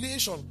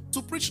 Reconciliation.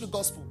 To preach the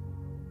gospel.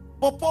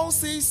 But Paul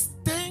says,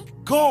 thank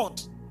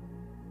God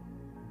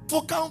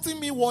for counting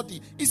me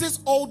worthy. He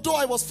says, although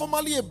I was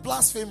formerly a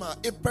blasphemer,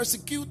 a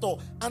persecutor,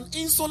 an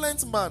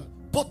insolent man,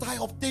 but I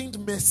obtained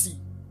mercy.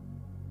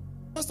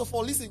 First of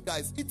all, listen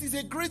guys, it is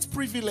a great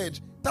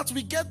privilege that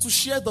we get to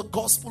share the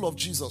gospel of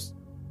Jesus.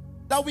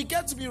 That we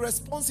get to be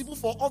responsible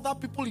for other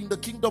people in the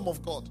kingdom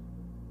of God.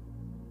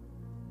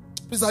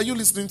 Please, are you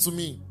listening to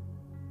me?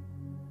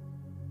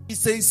 He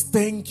says,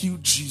 thank you,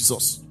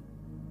 Jesus,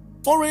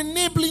 for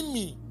enabling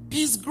me.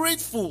 He's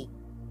grateful.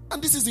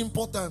 And this is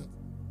important.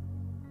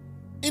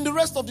 In the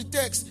rest of the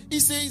text, he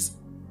says,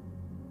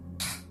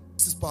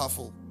 this is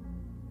powerful.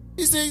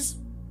 He says,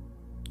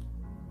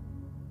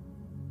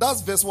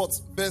 that's verse what?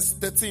 Verse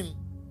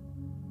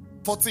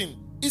 14.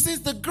 He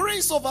says, the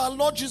grace of our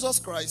Lord Jesus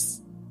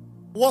Christ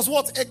was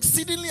what?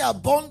 Exceedingly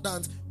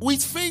abundant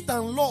with faith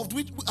and love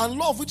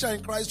which are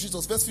in Christ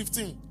Jesus. Verse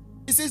 15.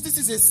 He says, this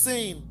is a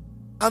saying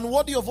and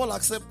worthy of all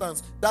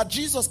acceptance, that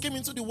Jesus came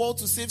into the world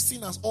to save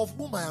sinners, of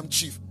whom I am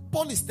chief.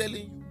 Paul is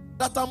telling you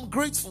that I'm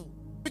grateful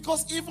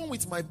because even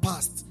with my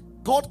past,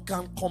 God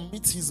can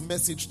commit his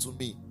message to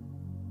me.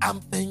 I'm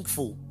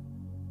thankful.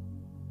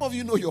 Some of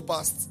you know your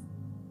past.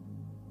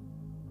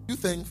 You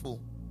thankful?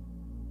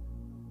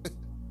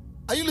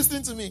 Are you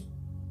listening to me?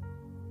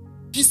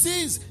 He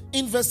says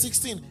in verse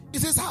 16, he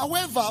says,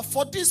 however,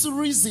 for this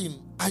reason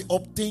I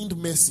obtained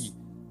mercy,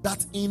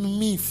 that in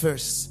me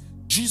first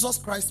Jesus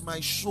Christ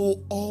might show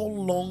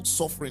all long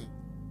suffering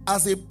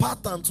as a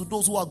pattern to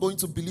those who are going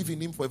to believe in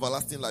him for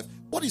everlasting life.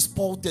 What is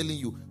Paul telling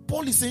you?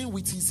 Paul is saying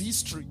with his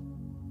history,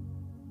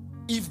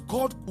 if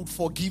God could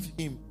forgive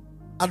him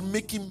and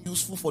make him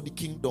useful for the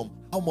kingdom,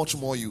 how much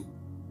more you?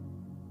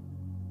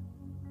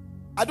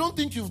 I don't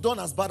think you've done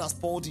as bad as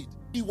Paul did.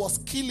 He was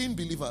killing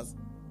believers.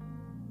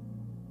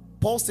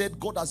 Paul said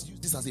God has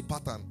used this as a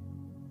pattern.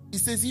 He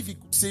says if he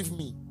could save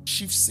me,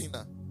 chief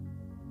sinner,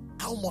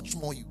 how much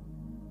more you?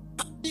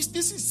 This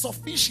is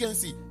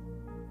sufficiency.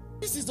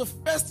 This is the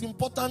first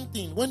important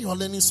thing when you are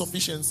learning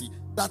sufficiency,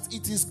 that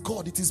it is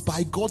God, it is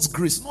by God's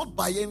grace, not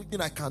by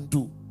anything I can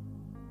do,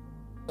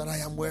 that I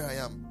am where I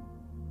am.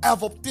 I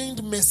have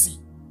obtained mercy.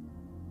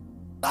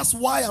 That's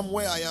why I'm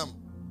where I am.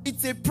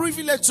 It's a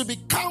privilege to be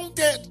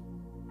counted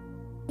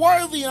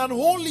worthy and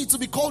holy to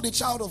be called a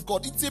child of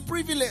God. It's a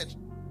privilege.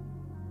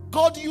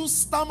 God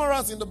used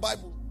stammerers in the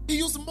Bible. He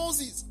used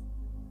Moses.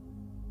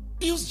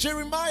 He used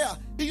Jeremiah.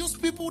 He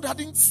used people that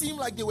didn't seem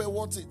like they were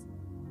worth it.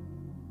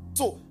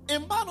 So, a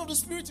man of the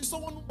Spirit is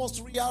someone who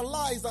must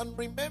realize and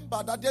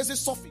remember that there's a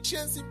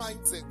sufficiency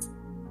mindset.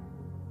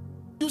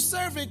 You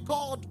serve a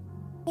God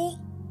who,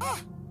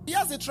 he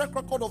has a track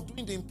record of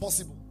doing the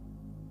impossible.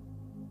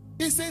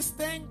 He says,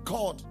 thank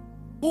God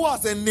who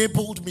has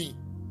enabled me.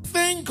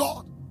 Thank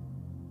God.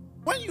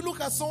 When you look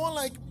at someone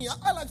like me,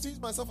 I like to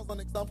use myself as an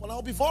example.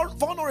 I'll be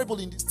vulnerable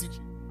in this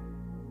teaching.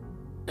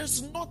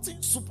 There's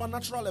nothing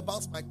supernatural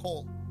about my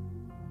call.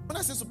 When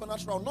I say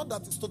supernatural, not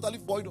that it's totally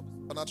void of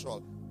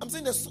supernatural. I'm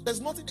saying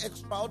there's nothing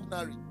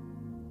extraordinary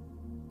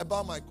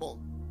about my call.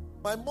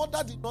 My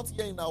mother did not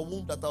hear in her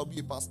womb that I'll be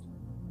a pastor.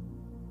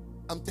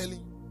 I'm telling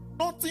you,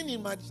 nothing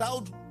in my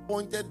childhood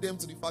pointed them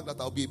to the fact that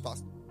I'll be a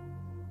pastor.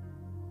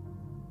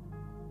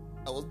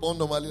 I was born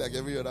normally like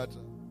every other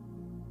child.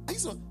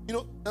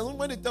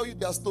 When they tell you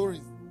their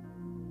stories,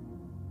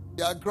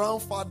 their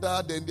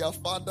grandfather, then their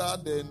father,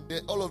 then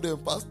all of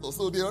them pastors.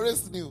 So they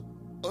always knew.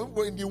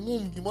 In the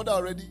womb, the mother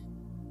already,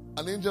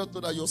 an angel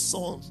told her, your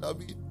son shall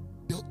be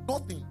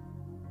nothing.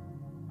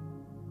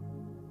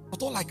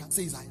 But all I can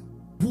say is I am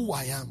who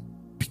I am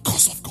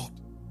because of God.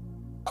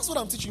 That's what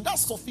I'm teaching.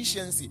 That's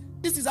sufficiency.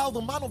 This is how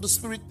the man of the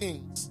Spirit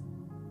thinks.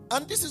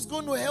 And this is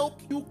going to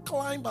help you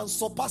climb and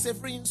surpass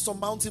every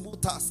insurmountable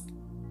task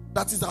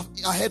that is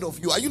ahead of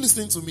you. Are you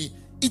listening to me?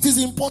 It is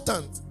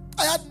important.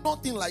 I had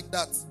nothing like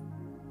that.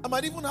 I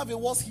might even have a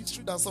worse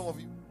history than some of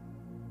you.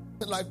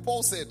 Like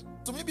Paul said.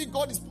 So maybe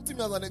God is putting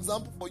me as an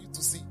example for you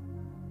to see.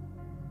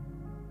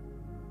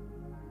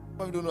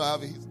 Some of you don't know I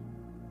have a history.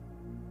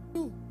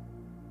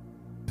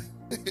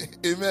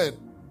 Amen.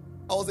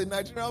 I was a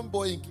Nigerian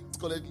boy in King's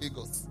College,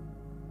 Lagos.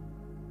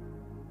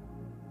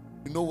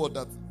 You know what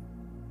that is?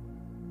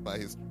 My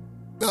history.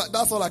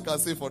 That's all I can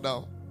say for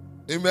now.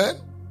 Amen.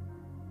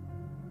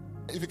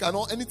 If you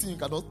cannot, anything you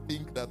cannot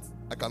think that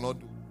I cannot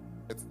do.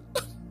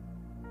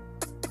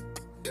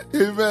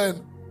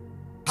 Amen.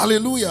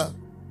 Hallelujah.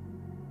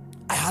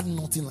 I had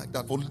nothing like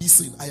that. But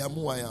listen, I am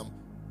who I am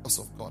because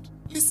of God.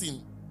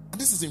 Listen, and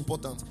this is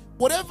important.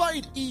 Whatever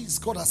it is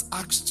God has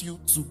asked you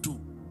to do,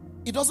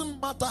 it doesn't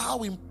matter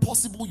how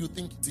impossible you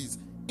think it is.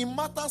 It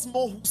matters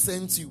more who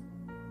sent you.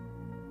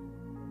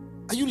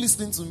 Are you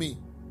listening to me?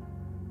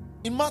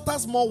 It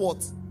matters more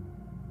what?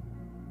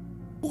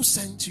 Who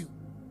sent you?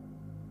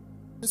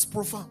 It's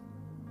profound.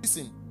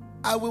 Listen,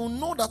 I will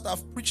know that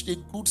I've preached a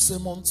good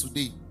sermon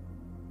today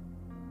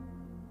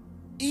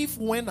if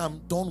when I'm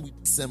done with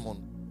the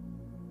sermon,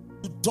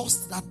 you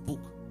dust that book,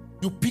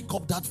 you pick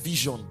up that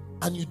vision,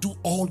 and you do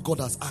all God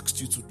has asked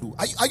you to do.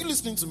 Are you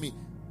listening to me?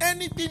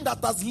 Anything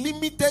that has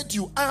limited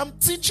you, I am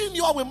teaching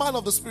you how a man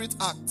of the Spirit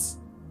acts.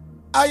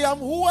 I am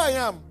who I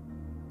am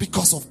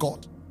because of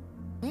God.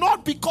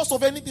 Not because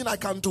of anything I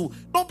can do.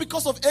 Not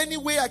because of any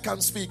way I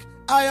can speak.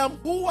 I am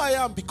who I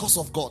am because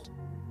of God.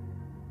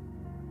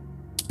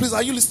 Please,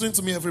 are you listening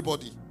to me,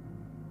 everybody?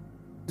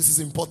 This is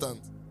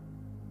important.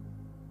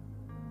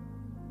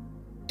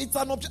 It's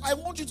an object. I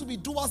want you to be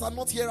doers and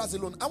not hearers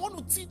alone. I want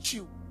to teach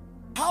you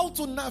how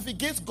to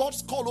navigate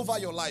God's call over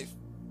your life.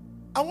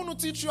 I want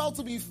to teach you how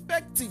to be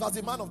effective as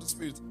a man of the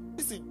Spirit.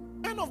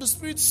 Listen, men of the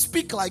Spirit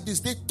speak like this.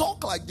 They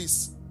talk like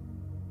this.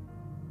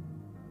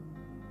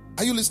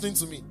 Are you listening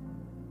to me?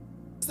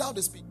 This is how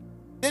they speak.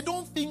 They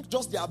don't think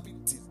just their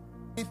abilities.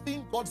 They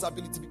think God's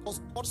ability because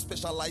God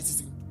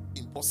specializes in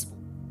impossible.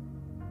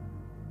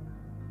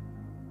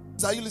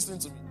 Are you listening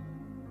to me?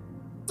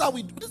 This is how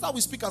we do. This is how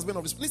we speak as men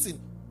of the Spirit.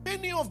 Listen,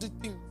 many of the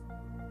things,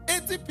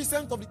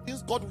 80% of the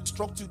things God will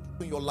instruct you to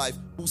do in your life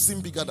will seem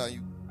bigger than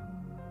you.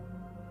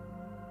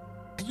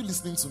 Are you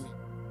listening to me?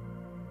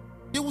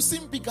 They will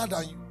seem bigger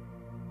than you.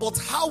 But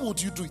how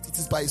would you do it? It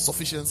is by a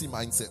sufficiency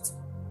mindset.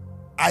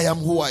 I am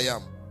who I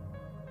am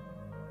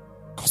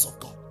because of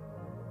God.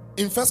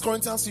 In 1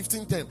 Corinthians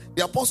 15:10,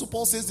 the Apostle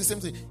Paul says the same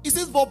thing. He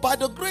says, but by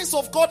the grace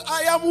of God,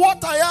 I am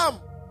what I am.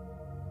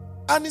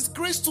 And his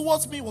grace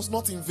towards me was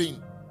not in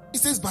vain. He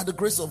says, by the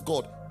grace of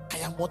God, I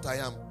am what I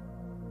am.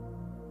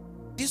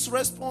 This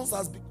response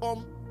has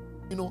become,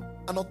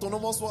 an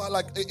autonomous one,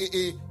 like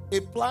a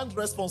planned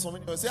response from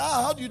anyone. Say,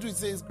 how do you do it?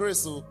 Say, it's grace.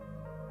 So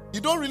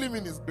you don't really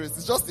mean it's grace.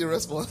 It's just a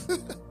response.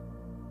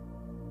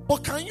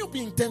 But can you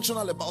be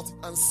intentional about it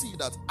and see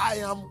that I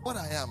am what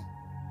I am?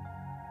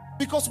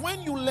 Because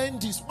when you learn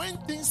this, when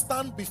things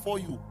stand before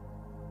you,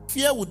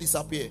 fear will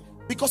disappear.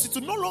 Because it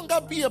will no longer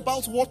be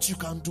about what you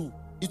can do.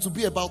 It will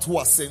be about who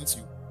has sent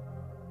you.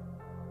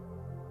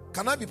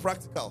 Can I be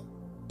practical?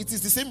 It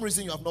is the same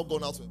reason you have not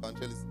gone out to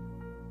evangelism.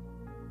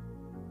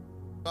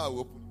 I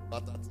will open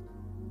about that.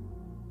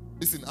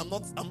 Listen, the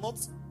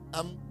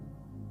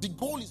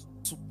goal is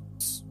to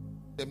put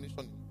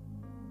damnation.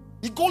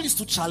 The goal is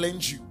to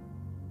challenge you.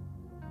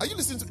 Are you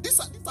listening to these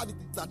are the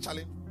things that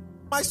challenge you.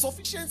 My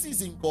sufficiency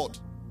is in God,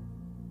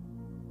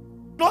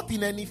 not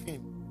in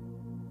anything.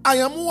 I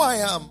am who I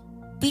am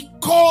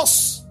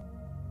because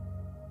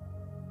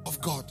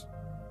of God.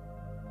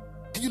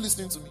 Are you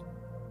listening to me?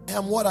 I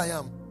am what I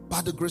am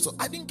by the grace of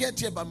God. I didn't get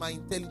here by my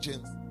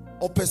intelligence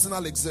or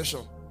personal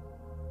exertion.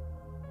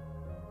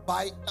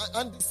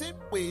 And the same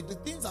way, the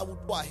things I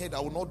would do ahead, I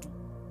will not do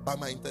by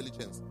my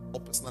intelligence or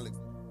personal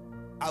exertion.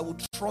 I will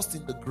trust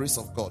in the grace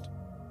of God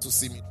to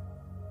see me through.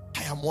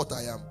 I am what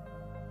I am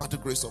by the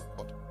grace of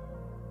God.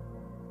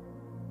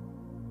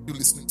 You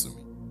listening to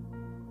me?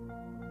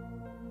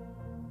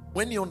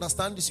 When you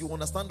understand this, you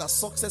understand that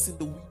success in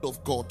the will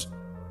of God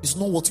is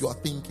not what you are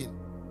thinking.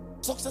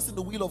 Success in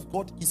the will of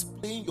God is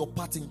playing your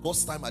part in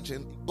God's time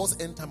agenda,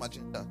 God's end time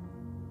agenda.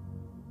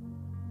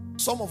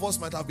 Some of us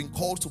might have been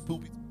called to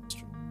pulpit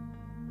ministry,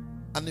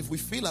 and if we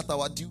fail at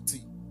our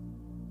duty,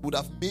 we would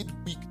have made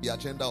weak the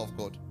agenda of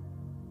God.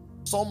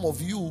 Some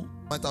of you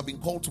might have been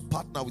called to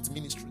partner with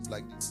ministries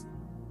like this,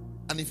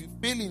 and if you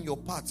fail in your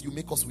part, you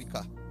make us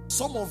weaker.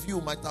 Some of you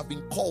might have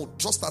been called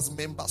just as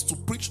members to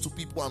preach to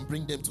people and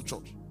bring them to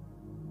church.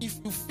 If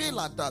you fail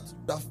at that,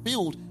 you have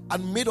failed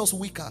and made us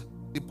weaker,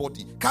 the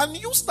body. Can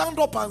you stand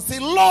up and say,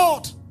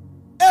 Lord,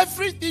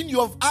 everything you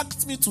have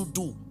asked me to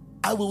do,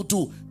 I will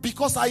do,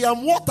 because I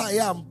am what I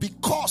am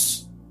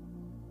because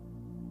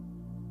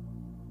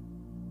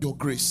your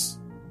grace.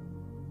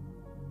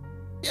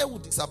 Fear will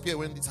disappear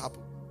when this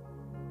happens.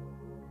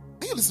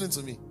 Are you listening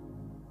to me?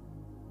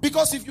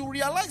 Because if you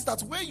realize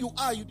that where you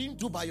are, you didn't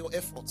do by your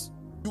efforts,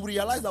 you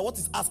realize that what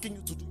is asking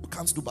you to do, you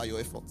can't do by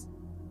your efforts.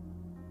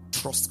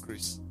 Trust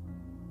grace.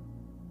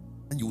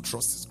 And you will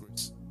trust His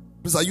grace.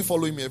 Please, are you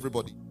following me,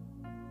 everybody?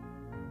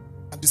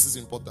 And this is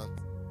important.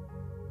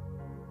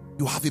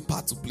 You have a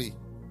part to play.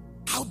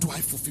 How do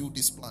I fulfill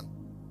this plan?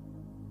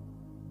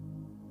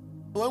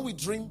 When we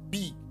dream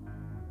big,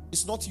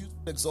 it's not used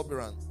in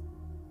exuberance.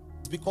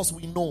 It's because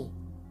we know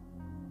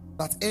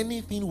that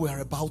anything we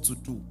are about to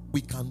do,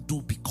 we can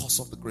do because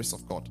of the grace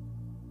of God.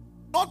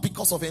 Not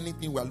because of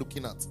anything we are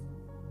looking at.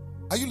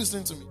 Are you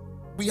listening to me?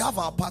 We have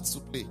our parts to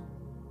play.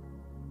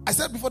 I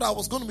said before that I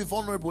was going to be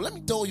vulnerable. Let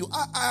me tell you,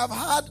 I have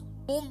had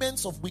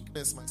moments of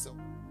weakness myself.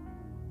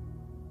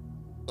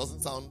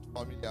 Doesn't sound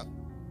familiar.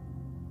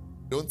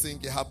 Don't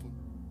think it happened.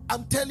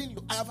 I'm telling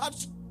you, I have had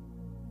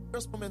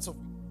first moments of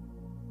weakness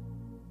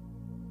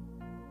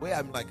where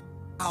I'm like,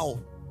 ow.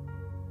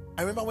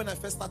 I remember when I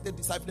first started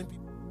discipling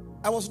people,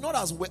 I was not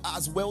as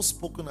well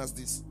spoken as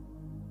this.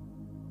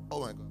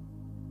 Oh my God.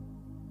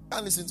 I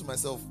can't listen to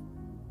myself.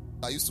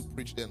 I used to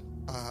preach then.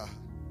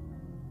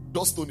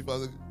 Just don't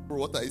even bro,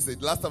 what I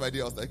said. Last time I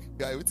did, I was like,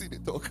 guy, what's in the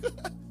talk? Do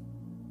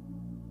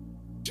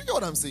you get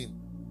what I'm saying?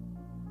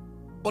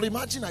 But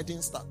imagine I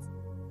didn't start.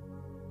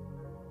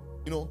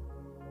 You know,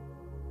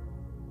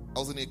 I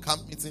was in a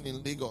camp meeting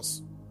in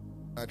Lagos.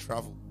 I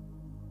traveled.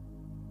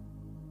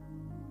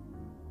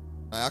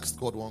 I asked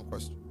God one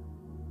question.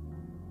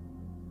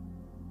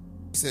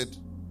 He said,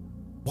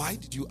 why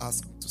did you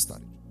ask me to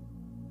start it?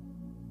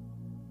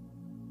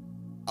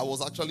 I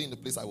was actually in the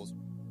place I was. Do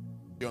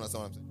you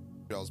understand what I'm saying?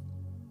 I was.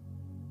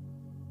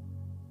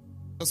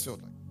 Just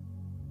felt like.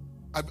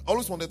 I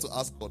always wanted to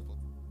ask God, but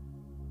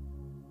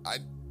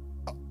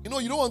you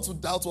don't want to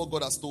doubt what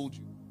God has told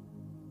you.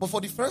 But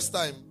for the first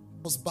time,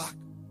 I was back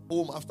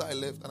home after I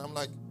left, and I'm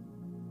like,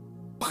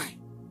 why?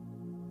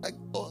 Like,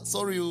 oh,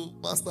 sorry,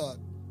 Master.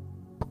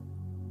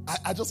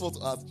 I just want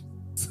to ask you.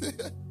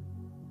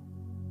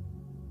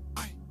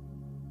 Why?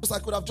 Because I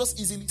could have just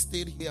easily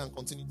stayed here and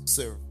continued to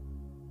serve.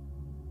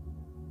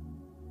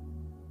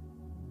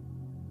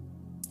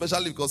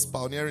 Especially because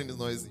pioneering is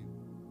noisy.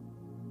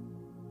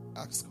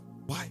 Ask God,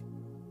 why?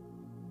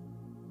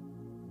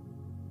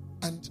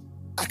 And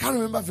I can't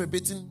remember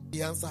verbatim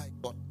the answer I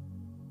got.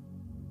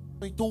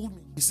 He told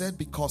me, he said,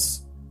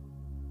 because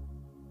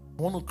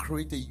I want to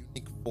create a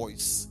unique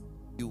voice,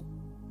 you,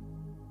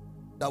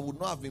 that would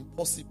not have been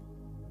possible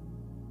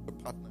for a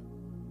partner.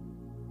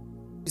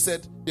 He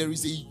said, there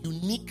is a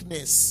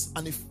uniqueness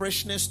and a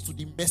freshness to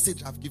the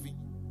message I've given you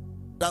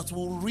that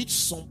will reach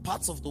some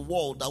parts of the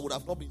world that would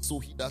have not been so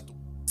hitherto.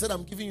 He said,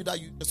 I'm giving you that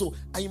uniqueness. So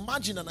I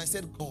imagined and I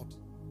said, God,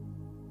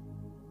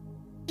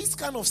 these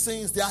kind of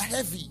sayings, they are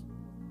heavy.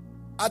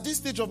 At this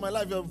stage of my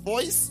life, your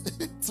voice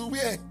to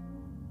where?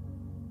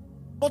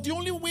 But the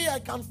only way I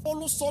can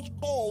follow such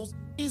calls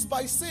is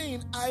by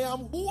saying, I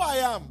am who I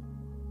am.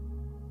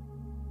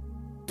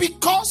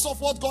 Because of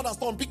what God has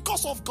done.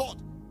 Because of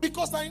God.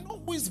 Because I know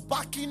who is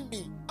backing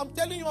me. I'm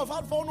telling you, I've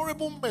had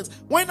vulnerable moments.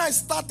 When I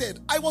started,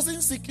 I was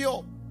insecure.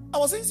 I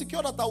was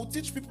insecure that I would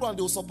teach people and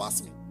they will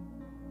surpass me.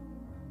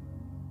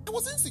 I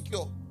was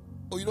insecure.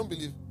 Oh, you don't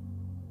believe?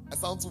 I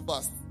sound too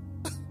fast.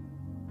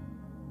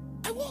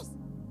 I was.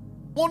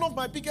 One of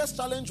my biggest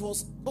challenge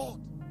was, God,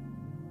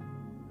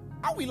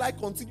 how will I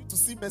continue to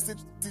see message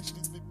to teach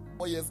these people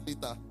 4 years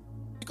later?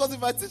 Because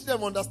if I teach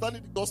them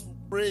understanding the gospel,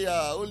 prayer,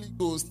 Holy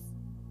Ghost,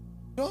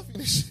 you don't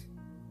finish.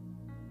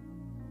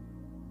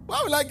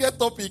 Why will I get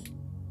topic?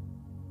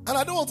 And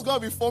I don't want to go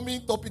and be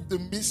forming topic the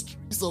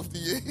mysteries of the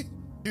year.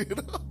 You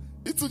know,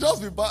 it will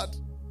just be bad.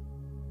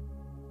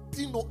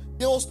 You know,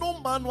 there was no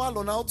manual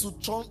on how to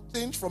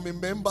change from a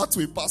member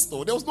to a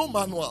pastor. There was no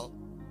manual.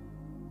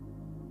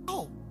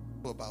 How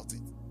about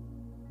it?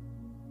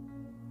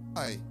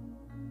 I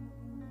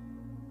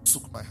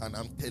took my hand,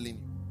 I'm telling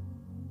you.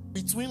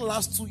 Between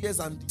last 2 years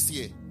and this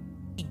year,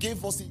 he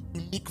gave us a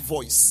unique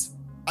voice.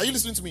 Are you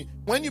listening to me?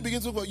 When you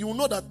begin to go, you will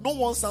know that no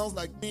one sounds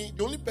like me.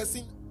 The only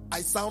person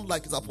I sound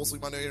like is Apostle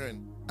Emmanuel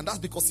Aaron. And that's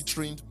because he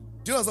trained me.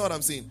 Do you understand what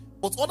I'm saying?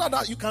 But other than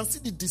that, you can see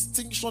the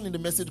distinction in the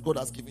message God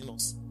has given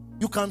us.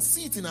 You can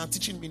see it in our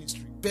teaching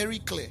ministry. Very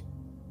clear.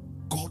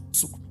 God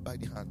took me by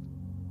the hand.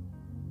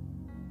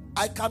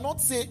 I cannot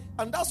say,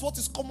 and that's what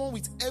is common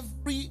with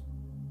every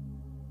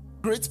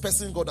great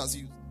person God has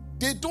used.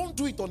 They don't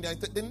do it on their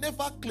intent. They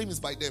never claim it's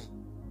by them.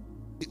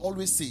 They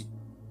always say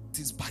it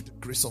is by the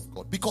grace of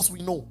God. Because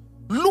we know.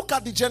 Look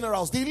at the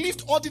generals. They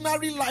lived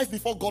ordinary life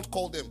before God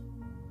called them.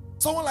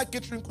 Someone like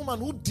Catherine Kuhlman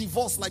who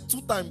divorced like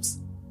 2 times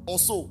or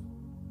so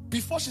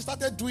before she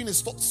started doing a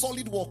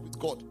solid work with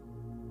God.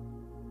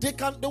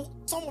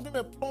 Some of them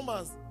were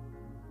plumbers.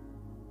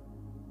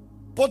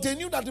 But they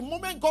knew that the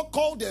moment God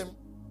called them,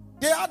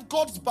 they had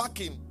God's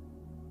backing.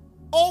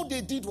 All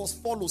they did was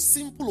follow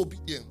simple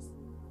obedience.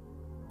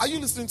 Are you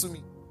listening to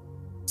me?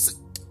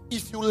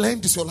 If you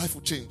learn this, your life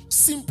will change.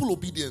 Simple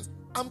obedience.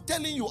 I'm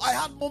telling you, I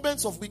had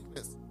moments of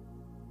weakness.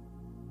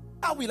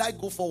 How will I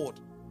go forward?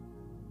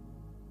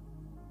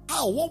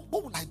 How? What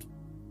will I do?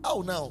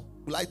 How now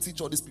will I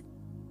teach all these people?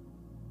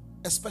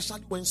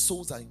 Especially when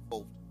souls are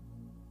involved.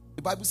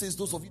 The Bible says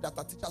those of you that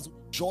are teachers will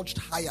be judged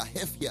higher,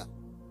 heavier.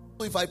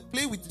 So if I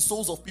play with the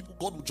souls of people,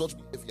 God will judge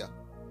me heavier.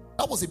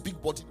 That was a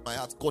big burden in my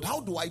heart. God, how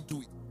do I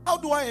do it? How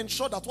do I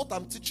ensure that what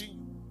I'm teaching you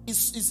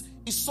is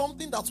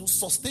something that will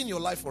sustain your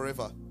life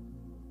forever?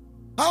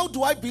 How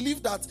do I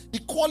believe that the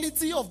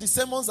quality of the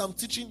sermons I'm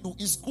teaching you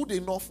is good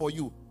enough for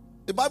you?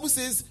 The Bible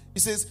says, it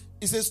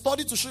says,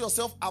 study to show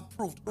yourself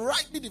approved,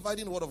 rightly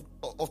dividing the word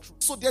of truth.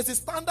 So there's a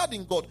standard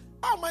in God.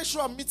 How am I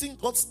sure I'm meeting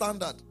God's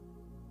standard?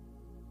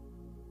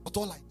 But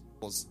all I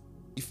did was,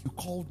 if you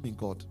called me,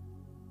 God,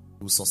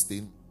 you will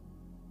sustain me.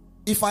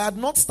 If I had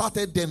not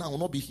started then, I will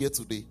not be here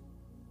today.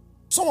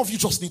 Some of you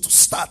just need to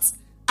start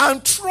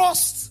and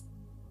trust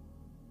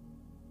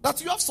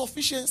that you have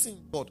sufficiency in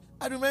God.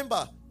 I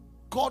remember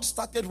God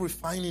started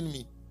refining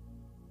me.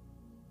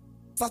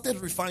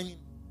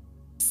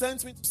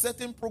 Sent me to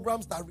certain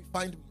programs that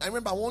refined me. I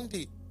remember one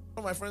day, one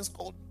of my friends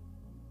called me.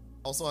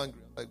 I was so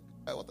angry. I was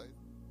like, what are you?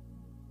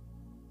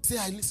 Say,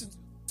 I listened to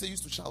you. Say, you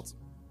used to shout.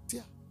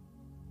 Yeah.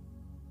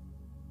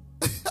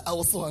 I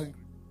was so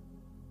angry.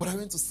 But I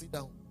went to sit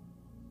down.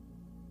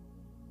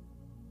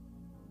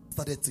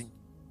 Started thinking.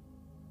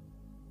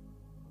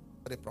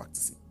 Started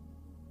practicing.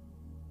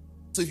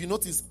 So if you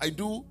notice, I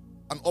do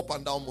an up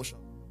and down motion.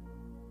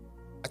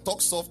 I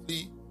talk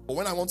softly, but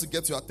when I want to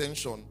get your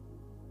attention,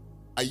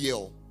 I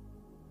yell.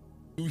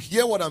 You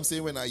hear what I'm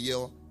saying when I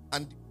yell,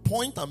 and the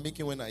point I'm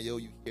making when I yell,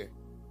 you hear.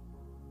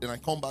 Then I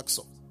come back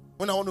soft.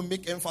 When I want to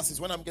make emphasis,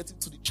 when I'm getting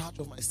to the charge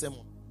of my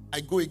sermon, I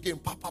go again,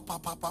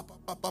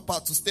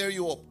 to stir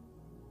you up.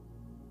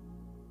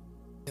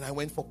 And I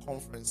went for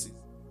conferences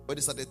where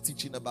they started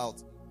teaching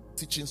about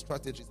teaching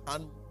strategies,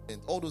 hand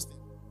movement, all those things.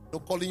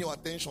 Calling your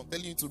attention,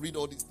 telling you to read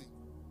all these things.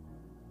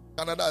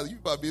 Canada, you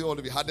are being one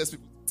of the hardest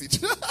people to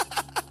teach.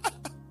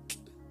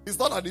 It's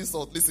not an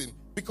insult, listen,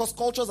 because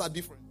cultures are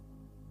different.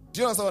 Do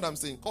you understand what I'm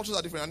saying? Cultures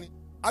are different. And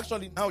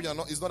actually, now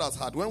it's not as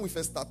hard. When we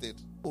first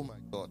started, oh my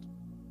God.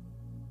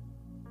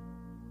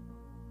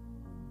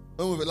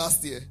 When we were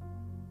last year,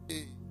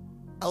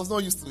 I was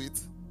not used to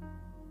it.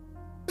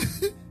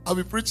 I'll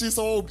be preaching,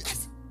 so will be,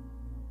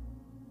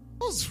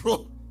 what's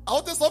wrong? I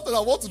wanted something, I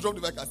want to drop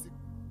the mic and sing.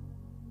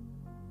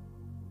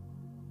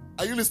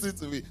 Are you listening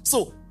to me?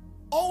 So,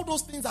 all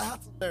those things I had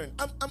to learn.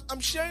 I'm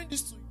sharing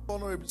this to you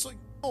honorably, so you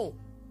know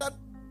that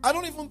I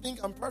don't even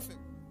think I'm perfect.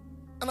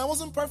 And I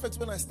wasn't perfect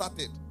when I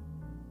started.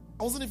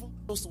 I wasn't even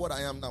close to what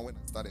I am now when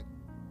I started.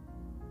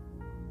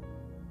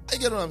 I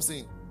get what I'm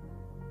saying.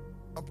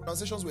 My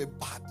pronunciations were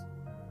bad.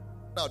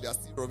 Now they are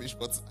still rubbish,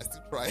 but I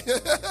still try.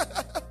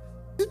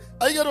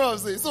 I get what I'm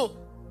saying. So,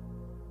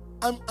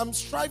 I'm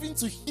striving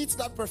to hit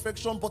that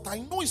perfection, but I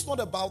know it's not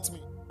about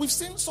me. We've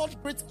seen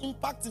such great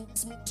impact in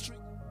this ministry.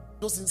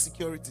 Those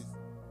insecurities.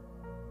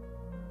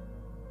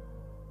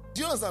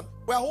 Do you understand?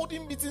 We're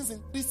holding meetings in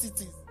 3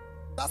 cities.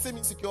 That same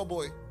insecure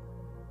boy.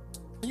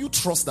 Can you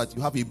trust that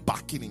you have a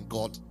backing in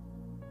God?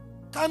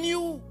 Can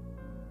you?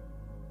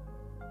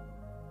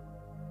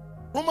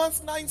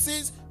 Romans 9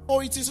 says,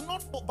 for it is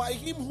not by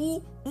him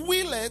who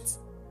willeth,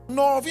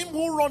 nor of him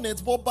who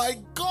runneth, but by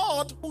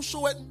God who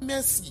showeth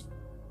mercy.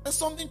 There's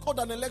something called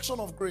an election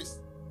of grace.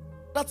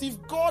 That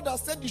if God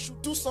has said you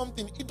should do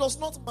something, it does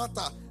not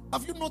matter.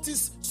 Have you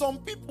noticed some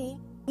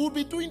people will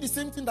be doing the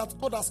same thing that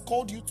God has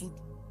called you to do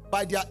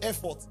by their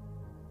effort?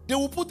 They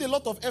will put a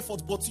lot of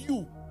effort, but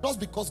you, just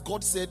because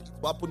God said it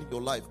will happen in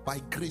your life, by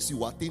grace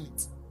you attain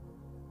it.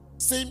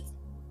 Same,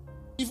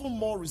 even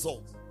more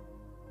results.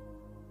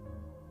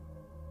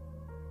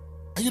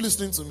 Are you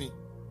listening to me?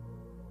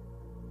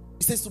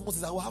 He says to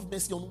Moses, I will have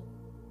mercy on you.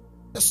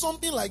 There's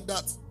something like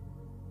that.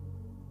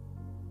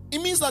 It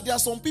means that there are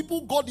some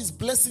people God is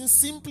blessing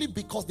simply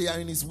because they are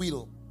in his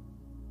will.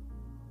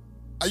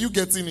 Are you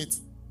getting it?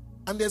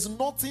 And there's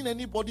nothing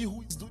anybody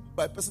who is doing it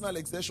by personal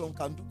exertion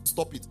can do to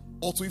stop it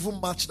or to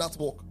even match that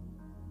work.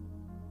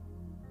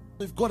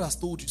 So if God has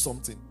told you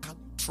something, can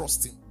you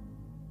trust him?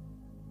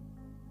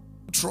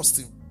 Trust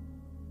him.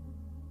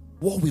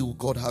 What will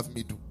God have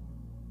me do?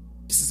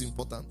 This is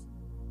important.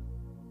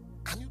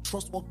 Can you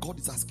trust what God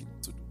is asking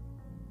you to do?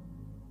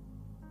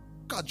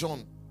 Look at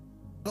John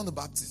the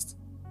Baptist.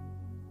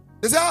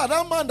 They say,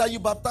 that man that you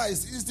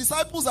baptized, his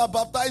disciples are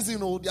baptizing,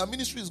 their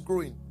ministry is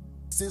growing.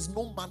 He says,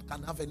 no man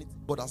can have anything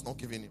God has not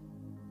given him.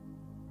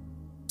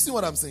 See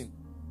what I'm saying?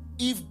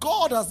 If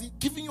God has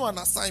given you an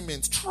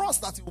assignment,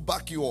 trust that he will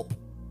back you up.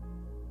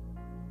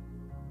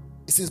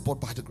 He says,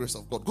 but by the grace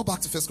of God. Go back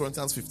to 1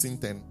 Corinthians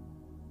 15:10. I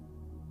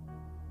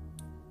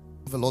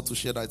have a lot to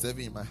share that's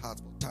heavy in my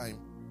heart, but time.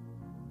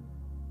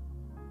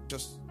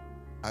 Just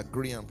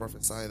agree and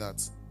prophesy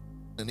that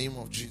in the name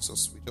of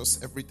Jesus, we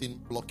just everything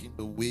blocking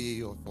the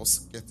way of us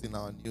getting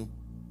our new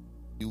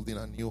building,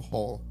 a new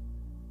hall,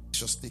 it's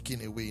just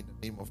taken away in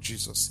the name of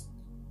Jesus.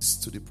 Ease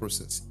to the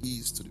process.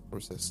 Ease to the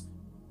process.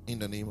 In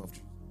the name of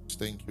Jesus.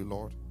 Thank you,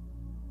 Lord.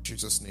 In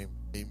Jesus' name.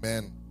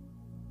 Amen.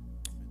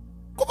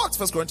 Go back to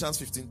 1 Corinthians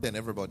 15:10,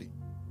 everybody.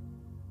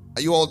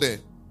 Are you all there?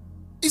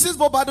 He says,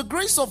 but by the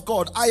grace of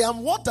God, I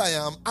am what I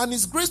am, and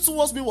his grace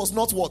towards me was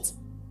not what?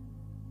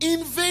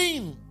 In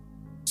vain.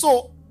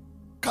 So,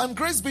 can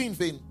grace be in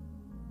vain?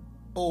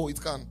 Oh, it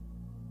can.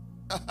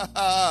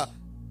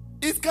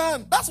 It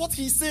can. That's what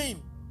he's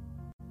saying.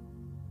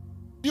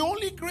 The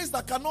only grace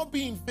that cannot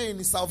be in vain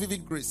is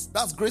salvific grace.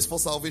 That's grace for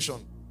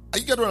salvation. Are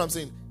you getting what I'm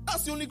saying?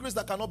 That's the only grace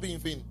that cannot be in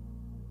vain.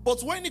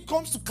 But when it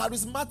comes to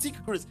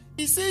charismatic grace,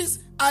 he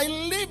says, I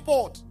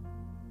labored,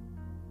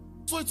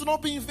 so it will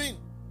not be in vain.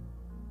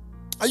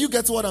 Are you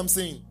getting what I'm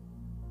saying?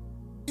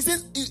 He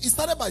says, he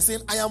started by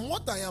saying, I am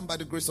what I am by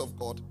the grace of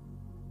God.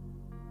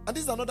 And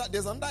there's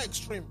another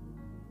extreme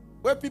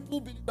where people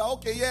believe that,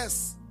 okay,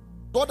 yes,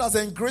 God has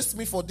engraced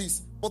me for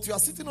this, but you are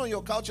sitting on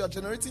your couch, you are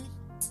generating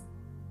heat,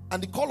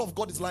 and the call of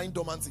God is lying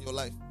dormant in your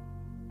life.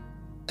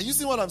 Are you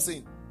seeing what I'm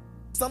saying?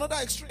 It's another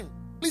extreme.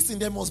 Listen,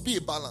 there must be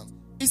a balance.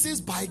 He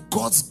says, by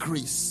God's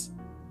grace,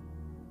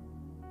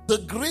 the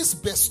grace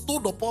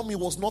bestowed upon me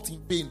was not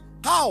in vain.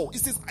 How? He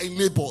says, I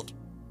labored.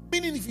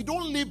 Meaning, if you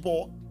don't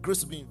labor,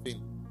 grace will be in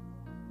vain.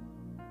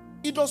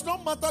 It does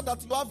not matter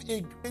that you have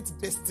a great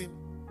destiny.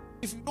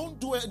 If you don't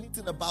do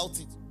anything about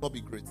it, it will not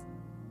be great.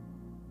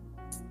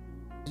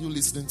 Are you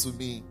listening to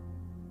me?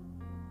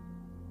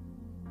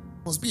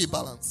 There must be a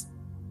balance.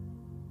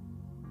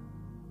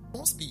 There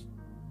must be.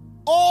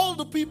 All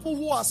the people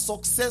who are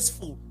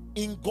successful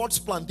in God's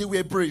plan, they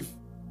were brave.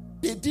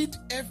 They did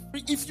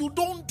if you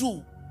don't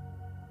do,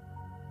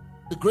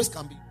 the grace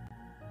can be.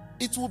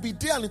 It will be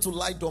there and it will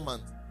lie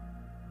dormant.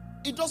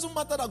 It doesn't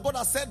matter that God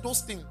has said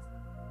those things.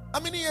 How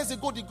many years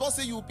ago did God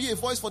say you will be a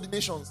voice for the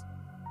nations?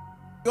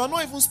 You are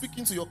not even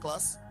speaking to your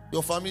class,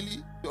 your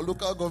family, your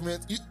local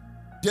government.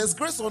 There's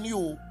grace on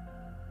you.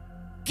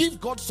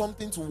 Give God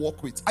something to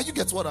work with. Are you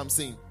getting what I'm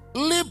saying?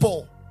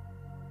 Labor.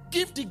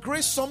 Give the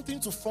grace something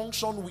to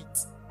function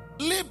with.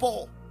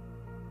 Labor.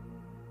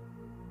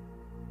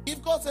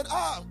 If God said,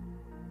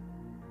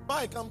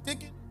 Mike, I'm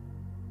taking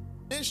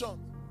nations,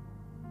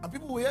 and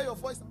people will hear your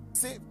voice and be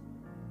saved.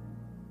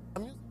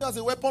 I'm using it as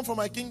a weapon for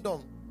my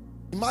kingdom.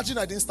 Imagine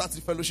I didn't start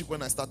the fellowship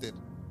when I started.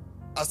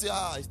 I say,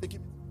 he's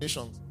taking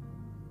nations.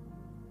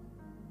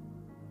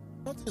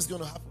 Nothing is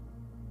going to happen.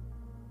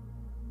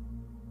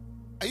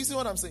 Are you seeing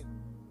what I'm saying?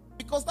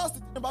 Because that's the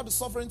thing about the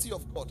sovereignty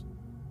of God.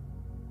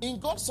 In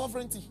God's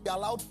sovereignty, he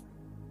allowed free.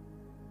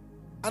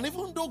 And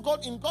even though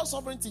in God's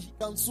sovereignty, he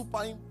can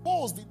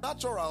superimpose the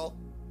natural,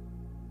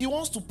 he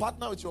wants to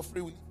partner with your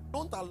free will.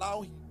 Don't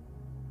allow him.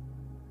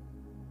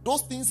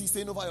 Those things he's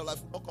saying over your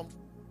life will not come true.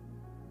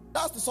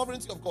 That's the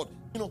sovereignty of God.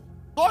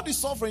 God is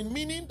sovereign,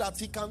 meaning that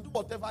he can do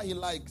whatever he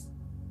likes.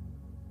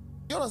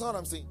 You understand what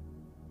I'm saying?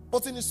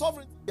 But in his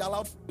sovereignty, he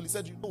allowed free will. He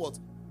said, you know what?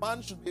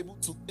 Man should be able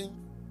to think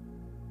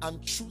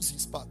and choose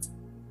his path.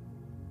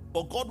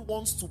 But God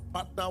wants to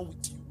partner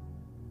with you.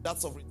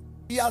 That's sovereignty.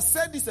 He has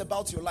said this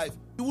about your life.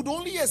 He would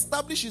only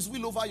establish his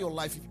will over your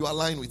life if you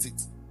align with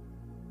it.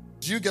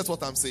 Do you get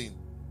what I'm saying?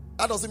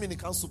 That doesn't mean he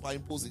can't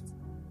superimpose it.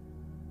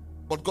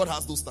 But God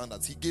has those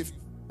standards. He gave you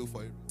will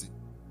for everything.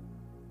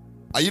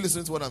 Are you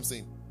listening to what I'm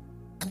saying?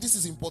 And this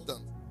is important.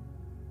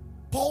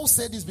 Paul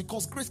said this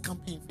because grace can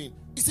be in vain.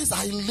 He says,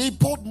 I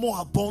labored more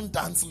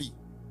abundantly.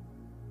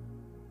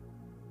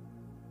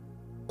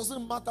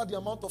 Doesn't matter the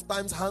amount of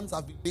times hands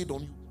have been laid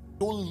on you.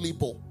 Don't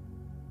labor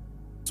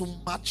to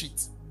match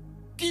it.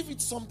 Give it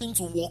something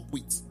to work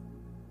with.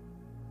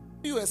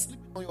 You are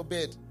sleeping on your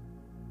bed.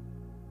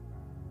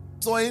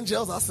 So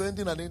angels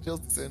ascending and angels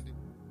descending.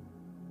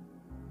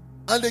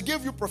 And they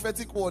gave you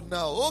prophetic word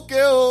now. Okay,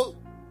 you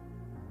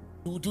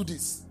will do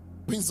this.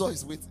 Windsor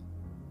is waiting.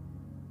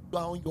 You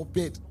are on your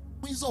bed.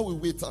 Windsor will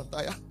wait and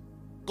tire.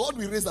 God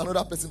will raise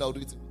another person that will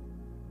do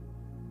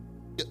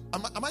it.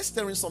 Am I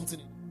stirring something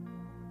in?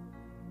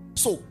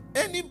 So,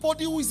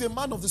 anybody who is a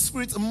man of the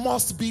Spirit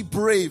must be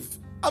brave.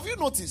 Have you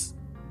noticed?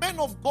 Men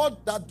of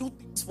God that do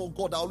things for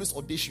God are always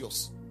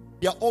audacious.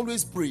 They are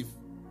always brave.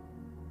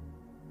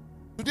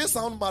 Do they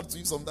sound mad to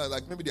you sometimes?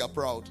 Like maybe they are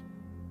proud.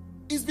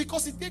 It's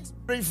because it takes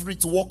bravery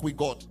to walk with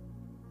God.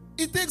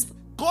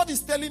 God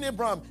is telling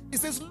Abraham, he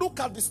says,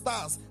 look at the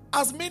stars.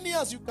 As many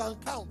as you can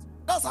count.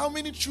 That's how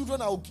many children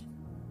I will give.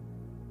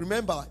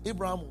 Remember,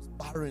 Abraham was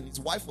barren. His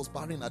wife was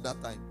barren at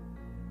that time.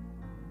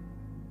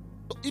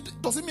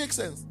 Does it make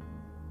sense?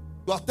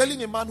 You are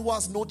telling a man who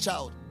has no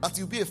child that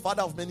he'll be a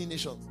father of many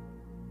nations.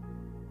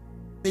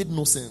 Made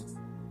no sense.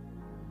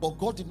 But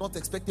God did not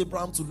expect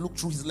Abraham to look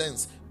through his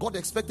lens. God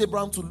expected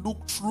Abraham to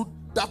look through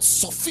that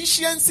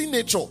sufficiency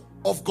nature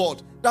of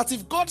God. That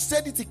if God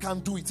said it, he can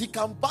do it. He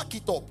can back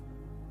it up.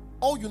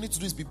 All you need to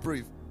do is be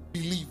brave.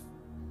 Believe.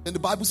 And the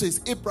Bible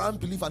says Abraham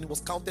believed and it was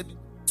counted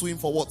to him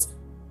for what?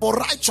 For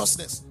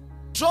righteousness.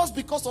 Just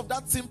because of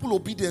that simple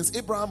obedience,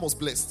 Abraham was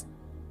blessed.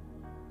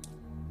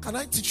 Can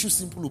I teach you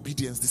simple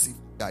obedience this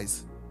evening,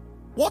 guys?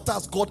 What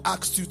has God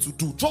asked you to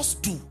do?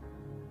 Just do.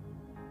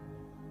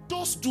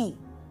 Just do.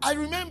 I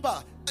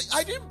remember,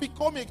 I didn't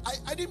become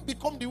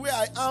the way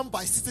I am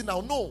by sitting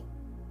down. No.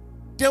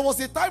 There was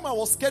a time I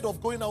was scared of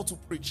going out to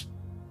preach.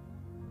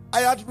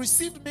 I had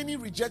received many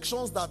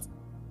rejections that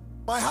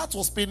my heart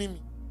was paining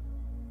me.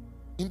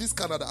 In this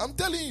Canada, I'm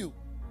telling you.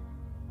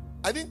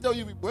 I didn't tell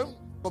you when we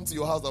come to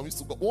your house and we used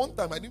to go. One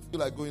time I didn't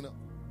feel like going out.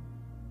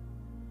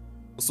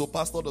 So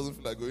pastor doesn't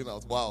feel like going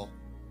out. Wow.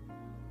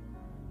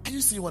 Can you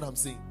see what I'm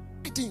saying?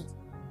 I didn't.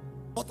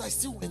 But I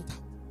still went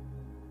out.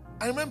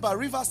 I remember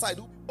Riverside,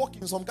 we'll be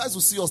walking. Some guys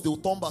will see us, they will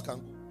turn back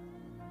and go.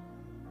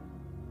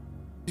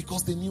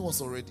 Because they knew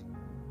us already.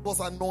 It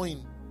was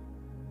annoying.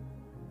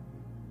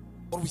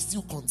 But we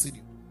still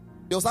continued.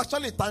 There was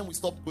actually a time we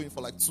stopped going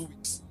for like 2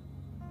 weeks.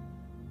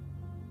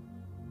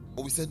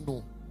 But we said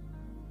no.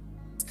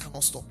 It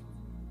cannot stop.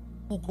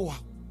 We'll go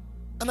out.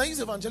 And I use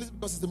evangelism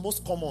because it's the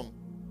most common.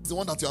 It's the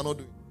one that you are not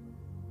doing.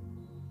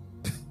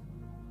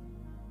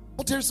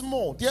 But there's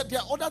more. There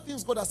are other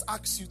things God has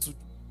asked you to do.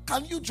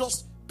 Can you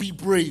just be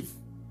brave?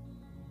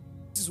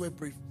 This is where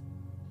brave.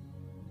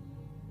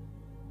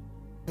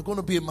 You're going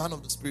to be a man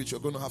of the Spirit. You're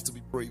going to have to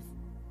be brave.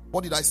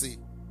 What did I say?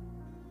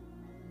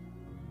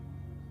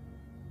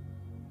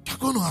 You're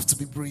going to have to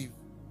be brave.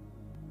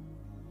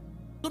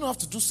 You're going to have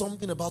to do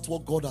something about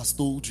what God has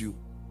told you.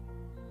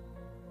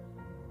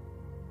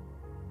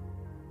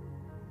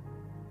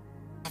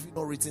 Have you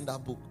not written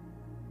that book?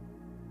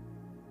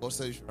 God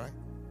said you should write.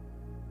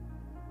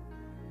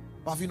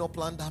 Have you not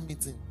planned that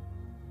meeting?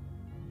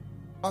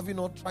 Have you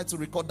not tried to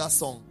record that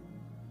song?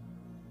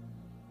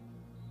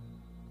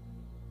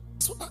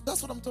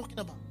 That's what I'm talking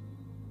about.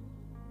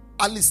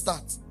 At least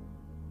start.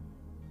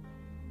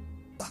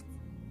 Start.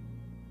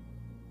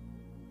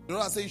 You know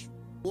what I say? You should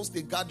host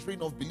a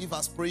gathering of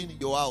believers praying in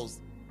your house.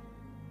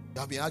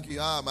 You have been arguing,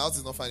 my house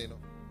is not fine enough.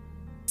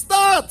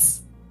 Start.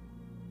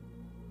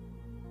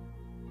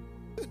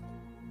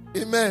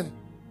 Amen.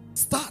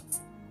 Start.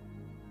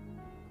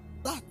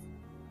 Start.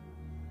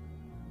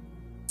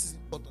 This is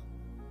important.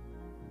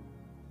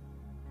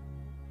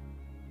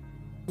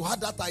 You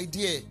had that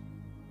idea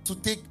to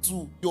take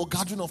to your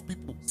gathering of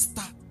people.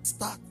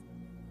 Start.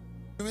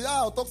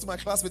 I'll talk to my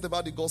classmate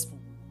about the gospel.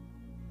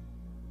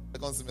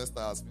 Second semester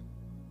has been.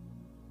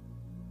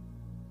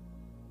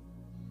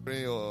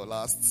 Praying your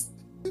last.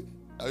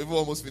 I've even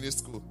almost finished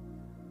school.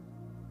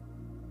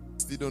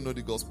 Still don't know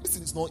the gospel.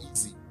 Listen, it's not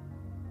easy.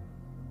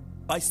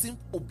 By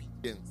simple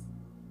obedience,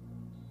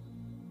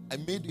 I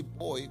made a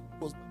boy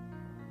who was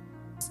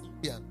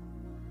Indian.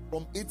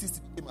 From atheist,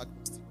 he became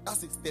agnostic.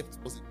 That's a step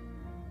towards it.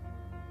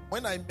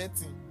 When I met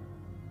him,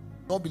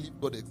 not believe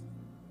God exists.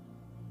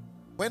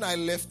 When I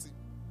left him,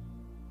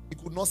 he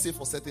could not say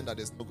for certain that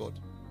there's no God.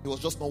 He was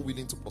just not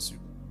willing to pursue.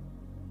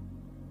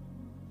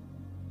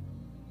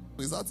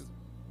 So is that it?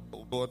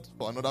 Oh God,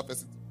 for another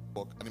person to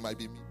work, and it might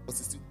be me, because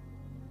he's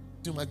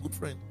still my good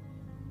friend.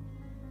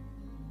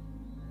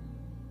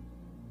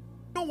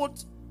 You know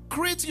what?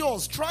 Create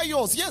yours, try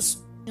yours. Yes,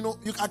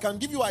 I can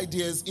give you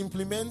ideas,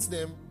 implement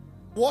them,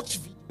 watch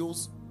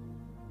videos.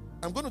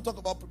 I'm going to talk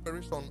about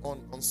preparation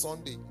on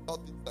Sunday,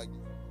 about things like this.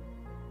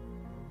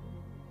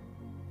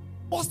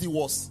 What's the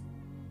worst?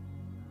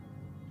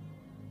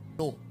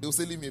 No, they'll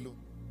say leave me alone.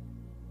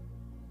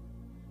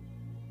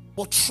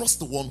 But trust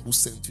the one who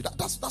sent you.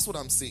 That's what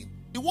I'm saying.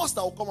 The worst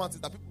that will come out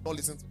is that people don't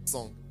listen to the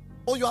song.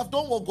 Or you have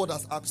done what God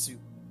has asked you.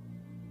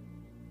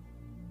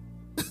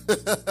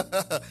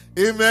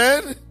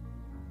 Amen.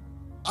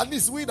 At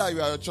least we that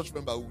you are a church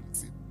member will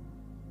listen.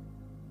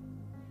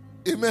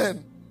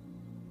 Amen.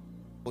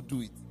 But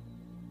do it.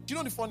 Do you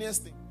know the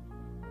funniest thing?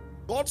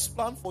 God's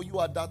plan for you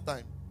at that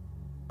time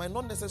might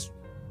not necessarily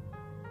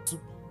to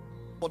be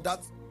for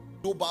that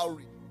global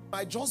reach. It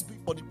might just be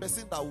for the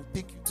person that will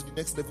take you to the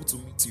next level to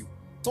meet you.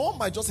 Someone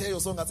might just hear your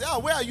song and say,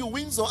 where are you?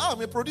 Windsor.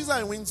 I'm a producer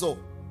in Windsor.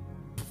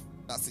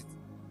 That's it.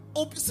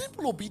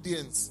 Simple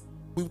obedience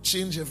will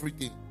change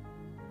everything.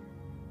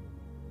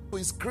 So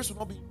his grace will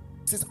not be, he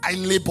says, I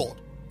labored.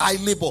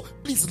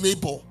 Please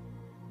labor.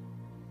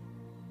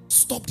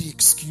 Stop the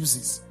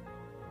excuses.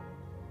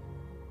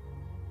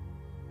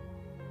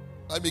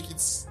 Let me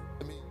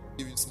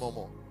give you small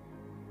more.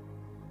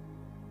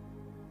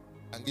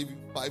 And give you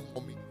 5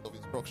 more minutes of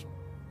instruction.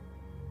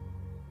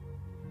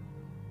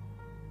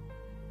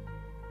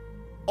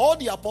 All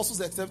the apostles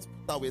except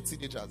Peter were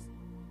teenagers.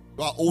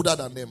 They were older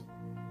than them.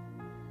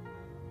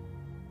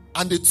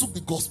 And they took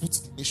the gospel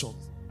to the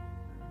nations.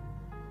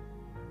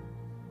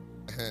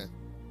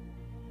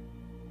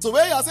 So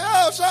when you say,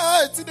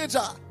 a teenager,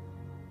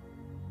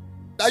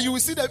 that you will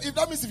see them. If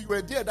that means if you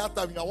were there that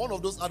time, you are one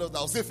of those adults that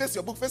will say, face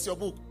your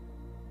book.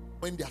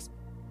 When they are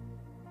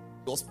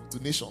gospel to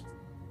nations.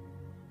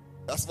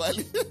 That's why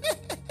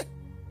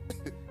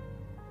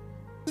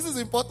this is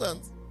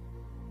important.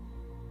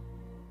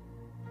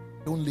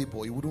 Don't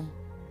labor. You wouldn't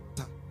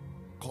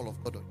call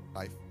of God on your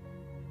life.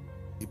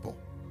 Labor.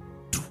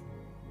 Do.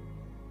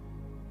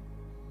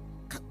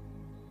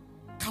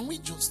 Can we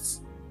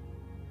just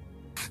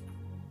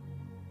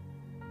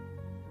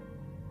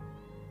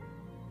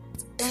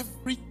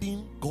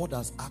everything God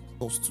has asked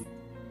us to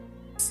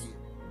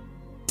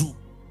do?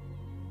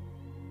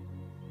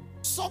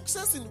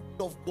 Success in the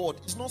will of God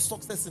is not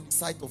success in the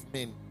sight of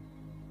men.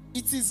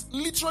 It is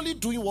literally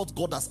doing what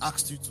God has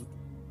asked you to do.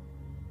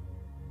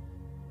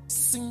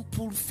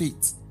 Simple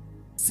faith,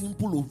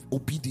 simple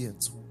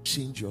obedience will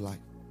change your life.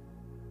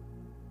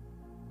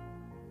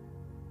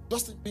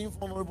 Just in being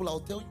vulnerable, I'll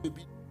tell you a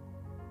bit.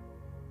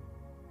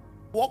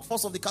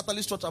 Workforce of the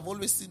Catholic Church, I've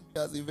always seen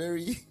me as a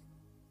very...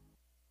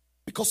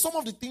 Because some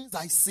of the things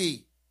I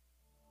say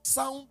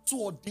sound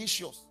too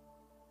audacious.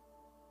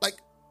 Like,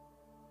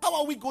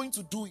 how are we going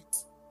to do it?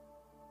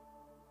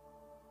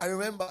 I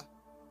remember.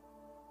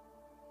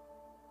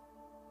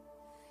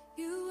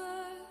 You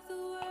are the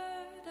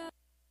word.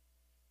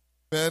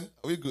 Man,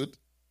 are we good?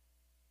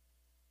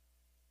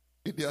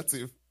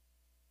 Initiative.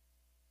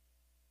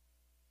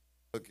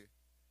 Okay.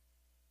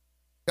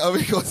 Can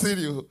we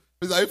continue?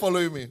 Please, are you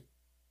following me?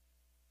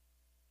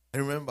 I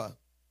remember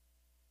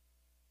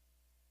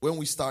when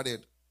we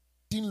started,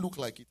 didn't look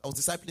like it. I was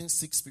discipling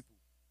 6 people.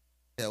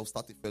 Yeah, I'll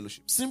start a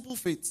fellowship. Simple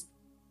faith.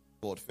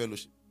 God,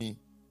 fellowship. Me.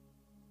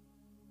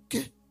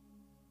 Okay.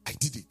 I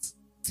did it.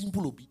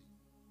 Simple obedience.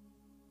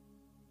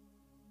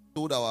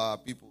 Told our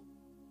people,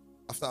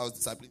 after I was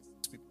discipling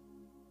 6 people,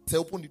 they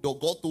opened the door.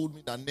 God told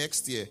me that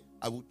next year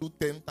I would do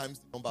 10 times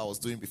the number I was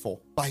doing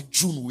before. By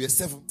June, we were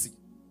 70.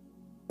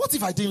 What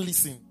if I didn't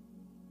listen?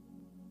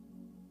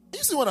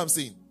 You see what I'm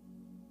saying?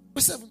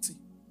 We're 70.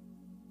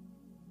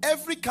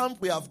 Every camp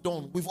we have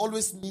done, we've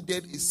always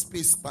needed a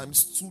space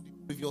times 2 the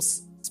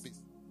previous space.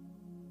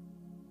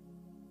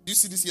 Do you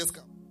see this year's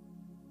camp?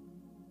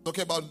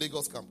 Talking about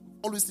Lagos camp.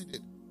 Always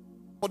needed.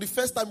 For the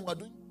first time we were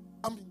doing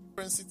camp in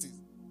different cities.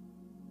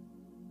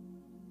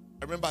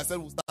 I remember I said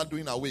we'll start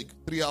doing a week,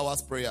 3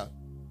 hours prayer.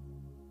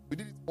 We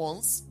did it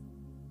once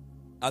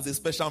as a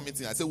special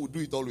meeting. I said we'll do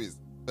it always.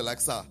 They're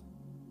like, sir,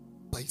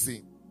 what are you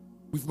saying?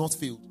 We've not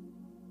failed.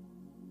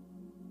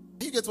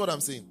 You get what I'm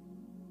saying?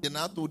 Then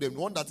I told them, the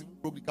one that even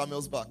broke the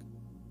camel's back,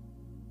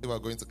 they were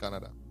going to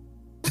Canada.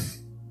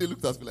 They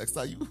looked at me like,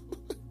 sir,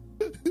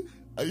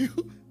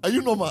 are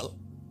you normal?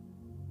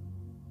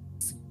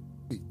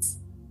 Wait.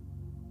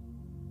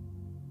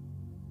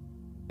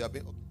 There have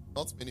been, okay,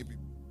 not many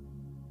people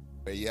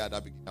were here at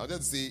that beginning. I'll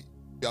just say,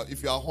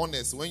 if you are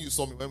honest, when you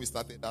saw me when we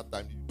started that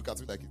time, you look at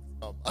me like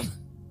it's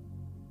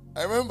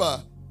I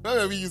remember, where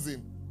were we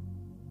using?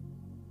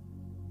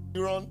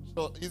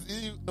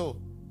 No.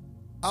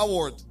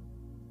 Howard.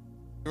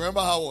 You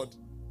remember Howard?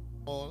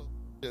 Oh,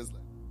 yes.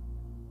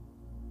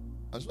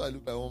 I'm sure I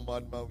look like one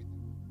madman with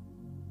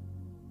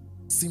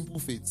simple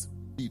faith.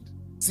 We did.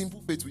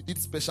 Simple faith, we did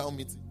special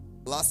meeting.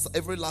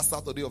 Every last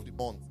Saturday of the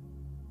month.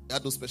 We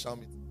had those special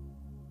meetings.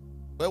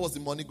 Where was the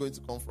money going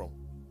to come from?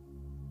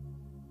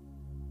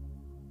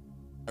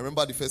 I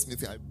remember the first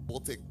meeting,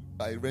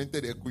 I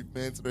rented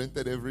equipment,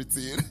 rented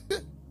everything.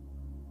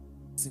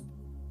 Simple.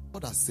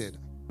 God has said,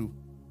 I do.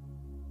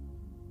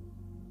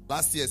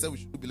 Last year I said we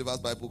should do Believers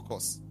Bible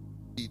course.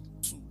 Did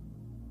 2.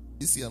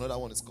 This year another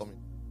one is coming.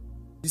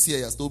 This year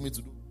he has told me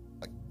to do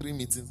like 3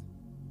 meetings in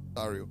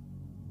Ontario.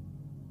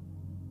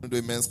 We're going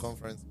to do a men's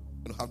conference.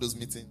 We're going to have those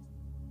meetings.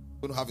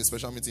 We're going to have a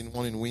special meeting,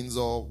 one in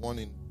Windsor, one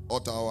in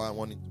Ottawa, and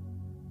one in...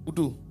 We'll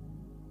do.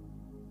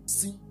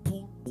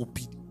 Simple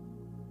obedience.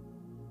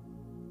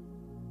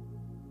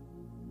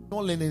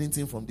 Don't learn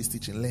anything from this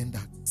teaching. Learn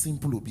that.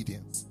 Simple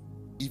obedience.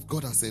 If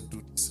God has said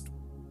do this, do.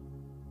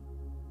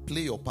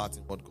 Play your part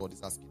in what God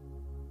is asking.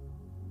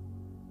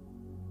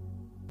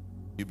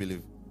 You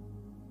believe?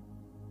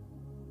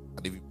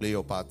 And if you play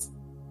your part,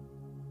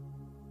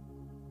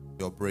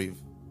 you're brave,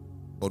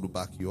 God will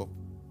back you up.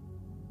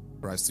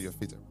 Rise to your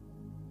feet.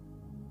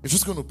 You're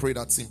just going to pray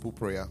that simple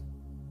prayer.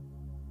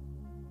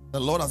 The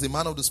Lord, as a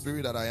man of the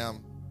Spirit that I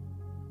am,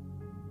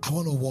 I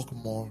want to walk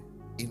more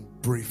in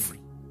bravery.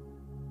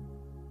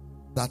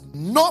 That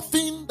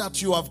nothing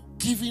that you have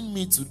given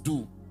me to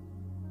do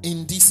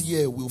in this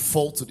year will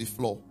fall to the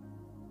floor.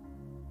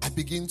 I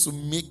begin to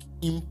make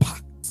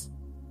impact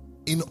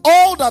in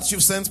all that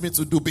you've sent me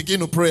to do. Begin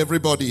to pray,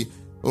 everybody.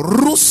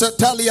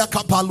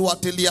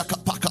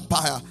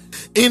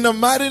 In the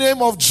mighty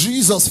name of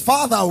Jesus,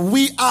 Father,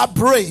 we are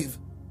brave.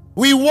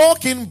 We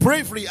walk in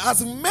bravery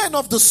as men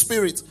of the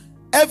Spirit.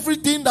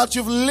 Everything that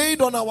you've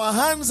laid on our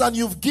hands and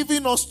you've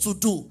given us to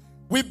do,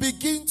 we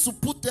begin to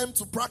put them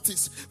to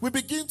practice. We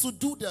begin to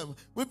do them.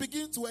 We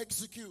begin to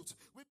execute.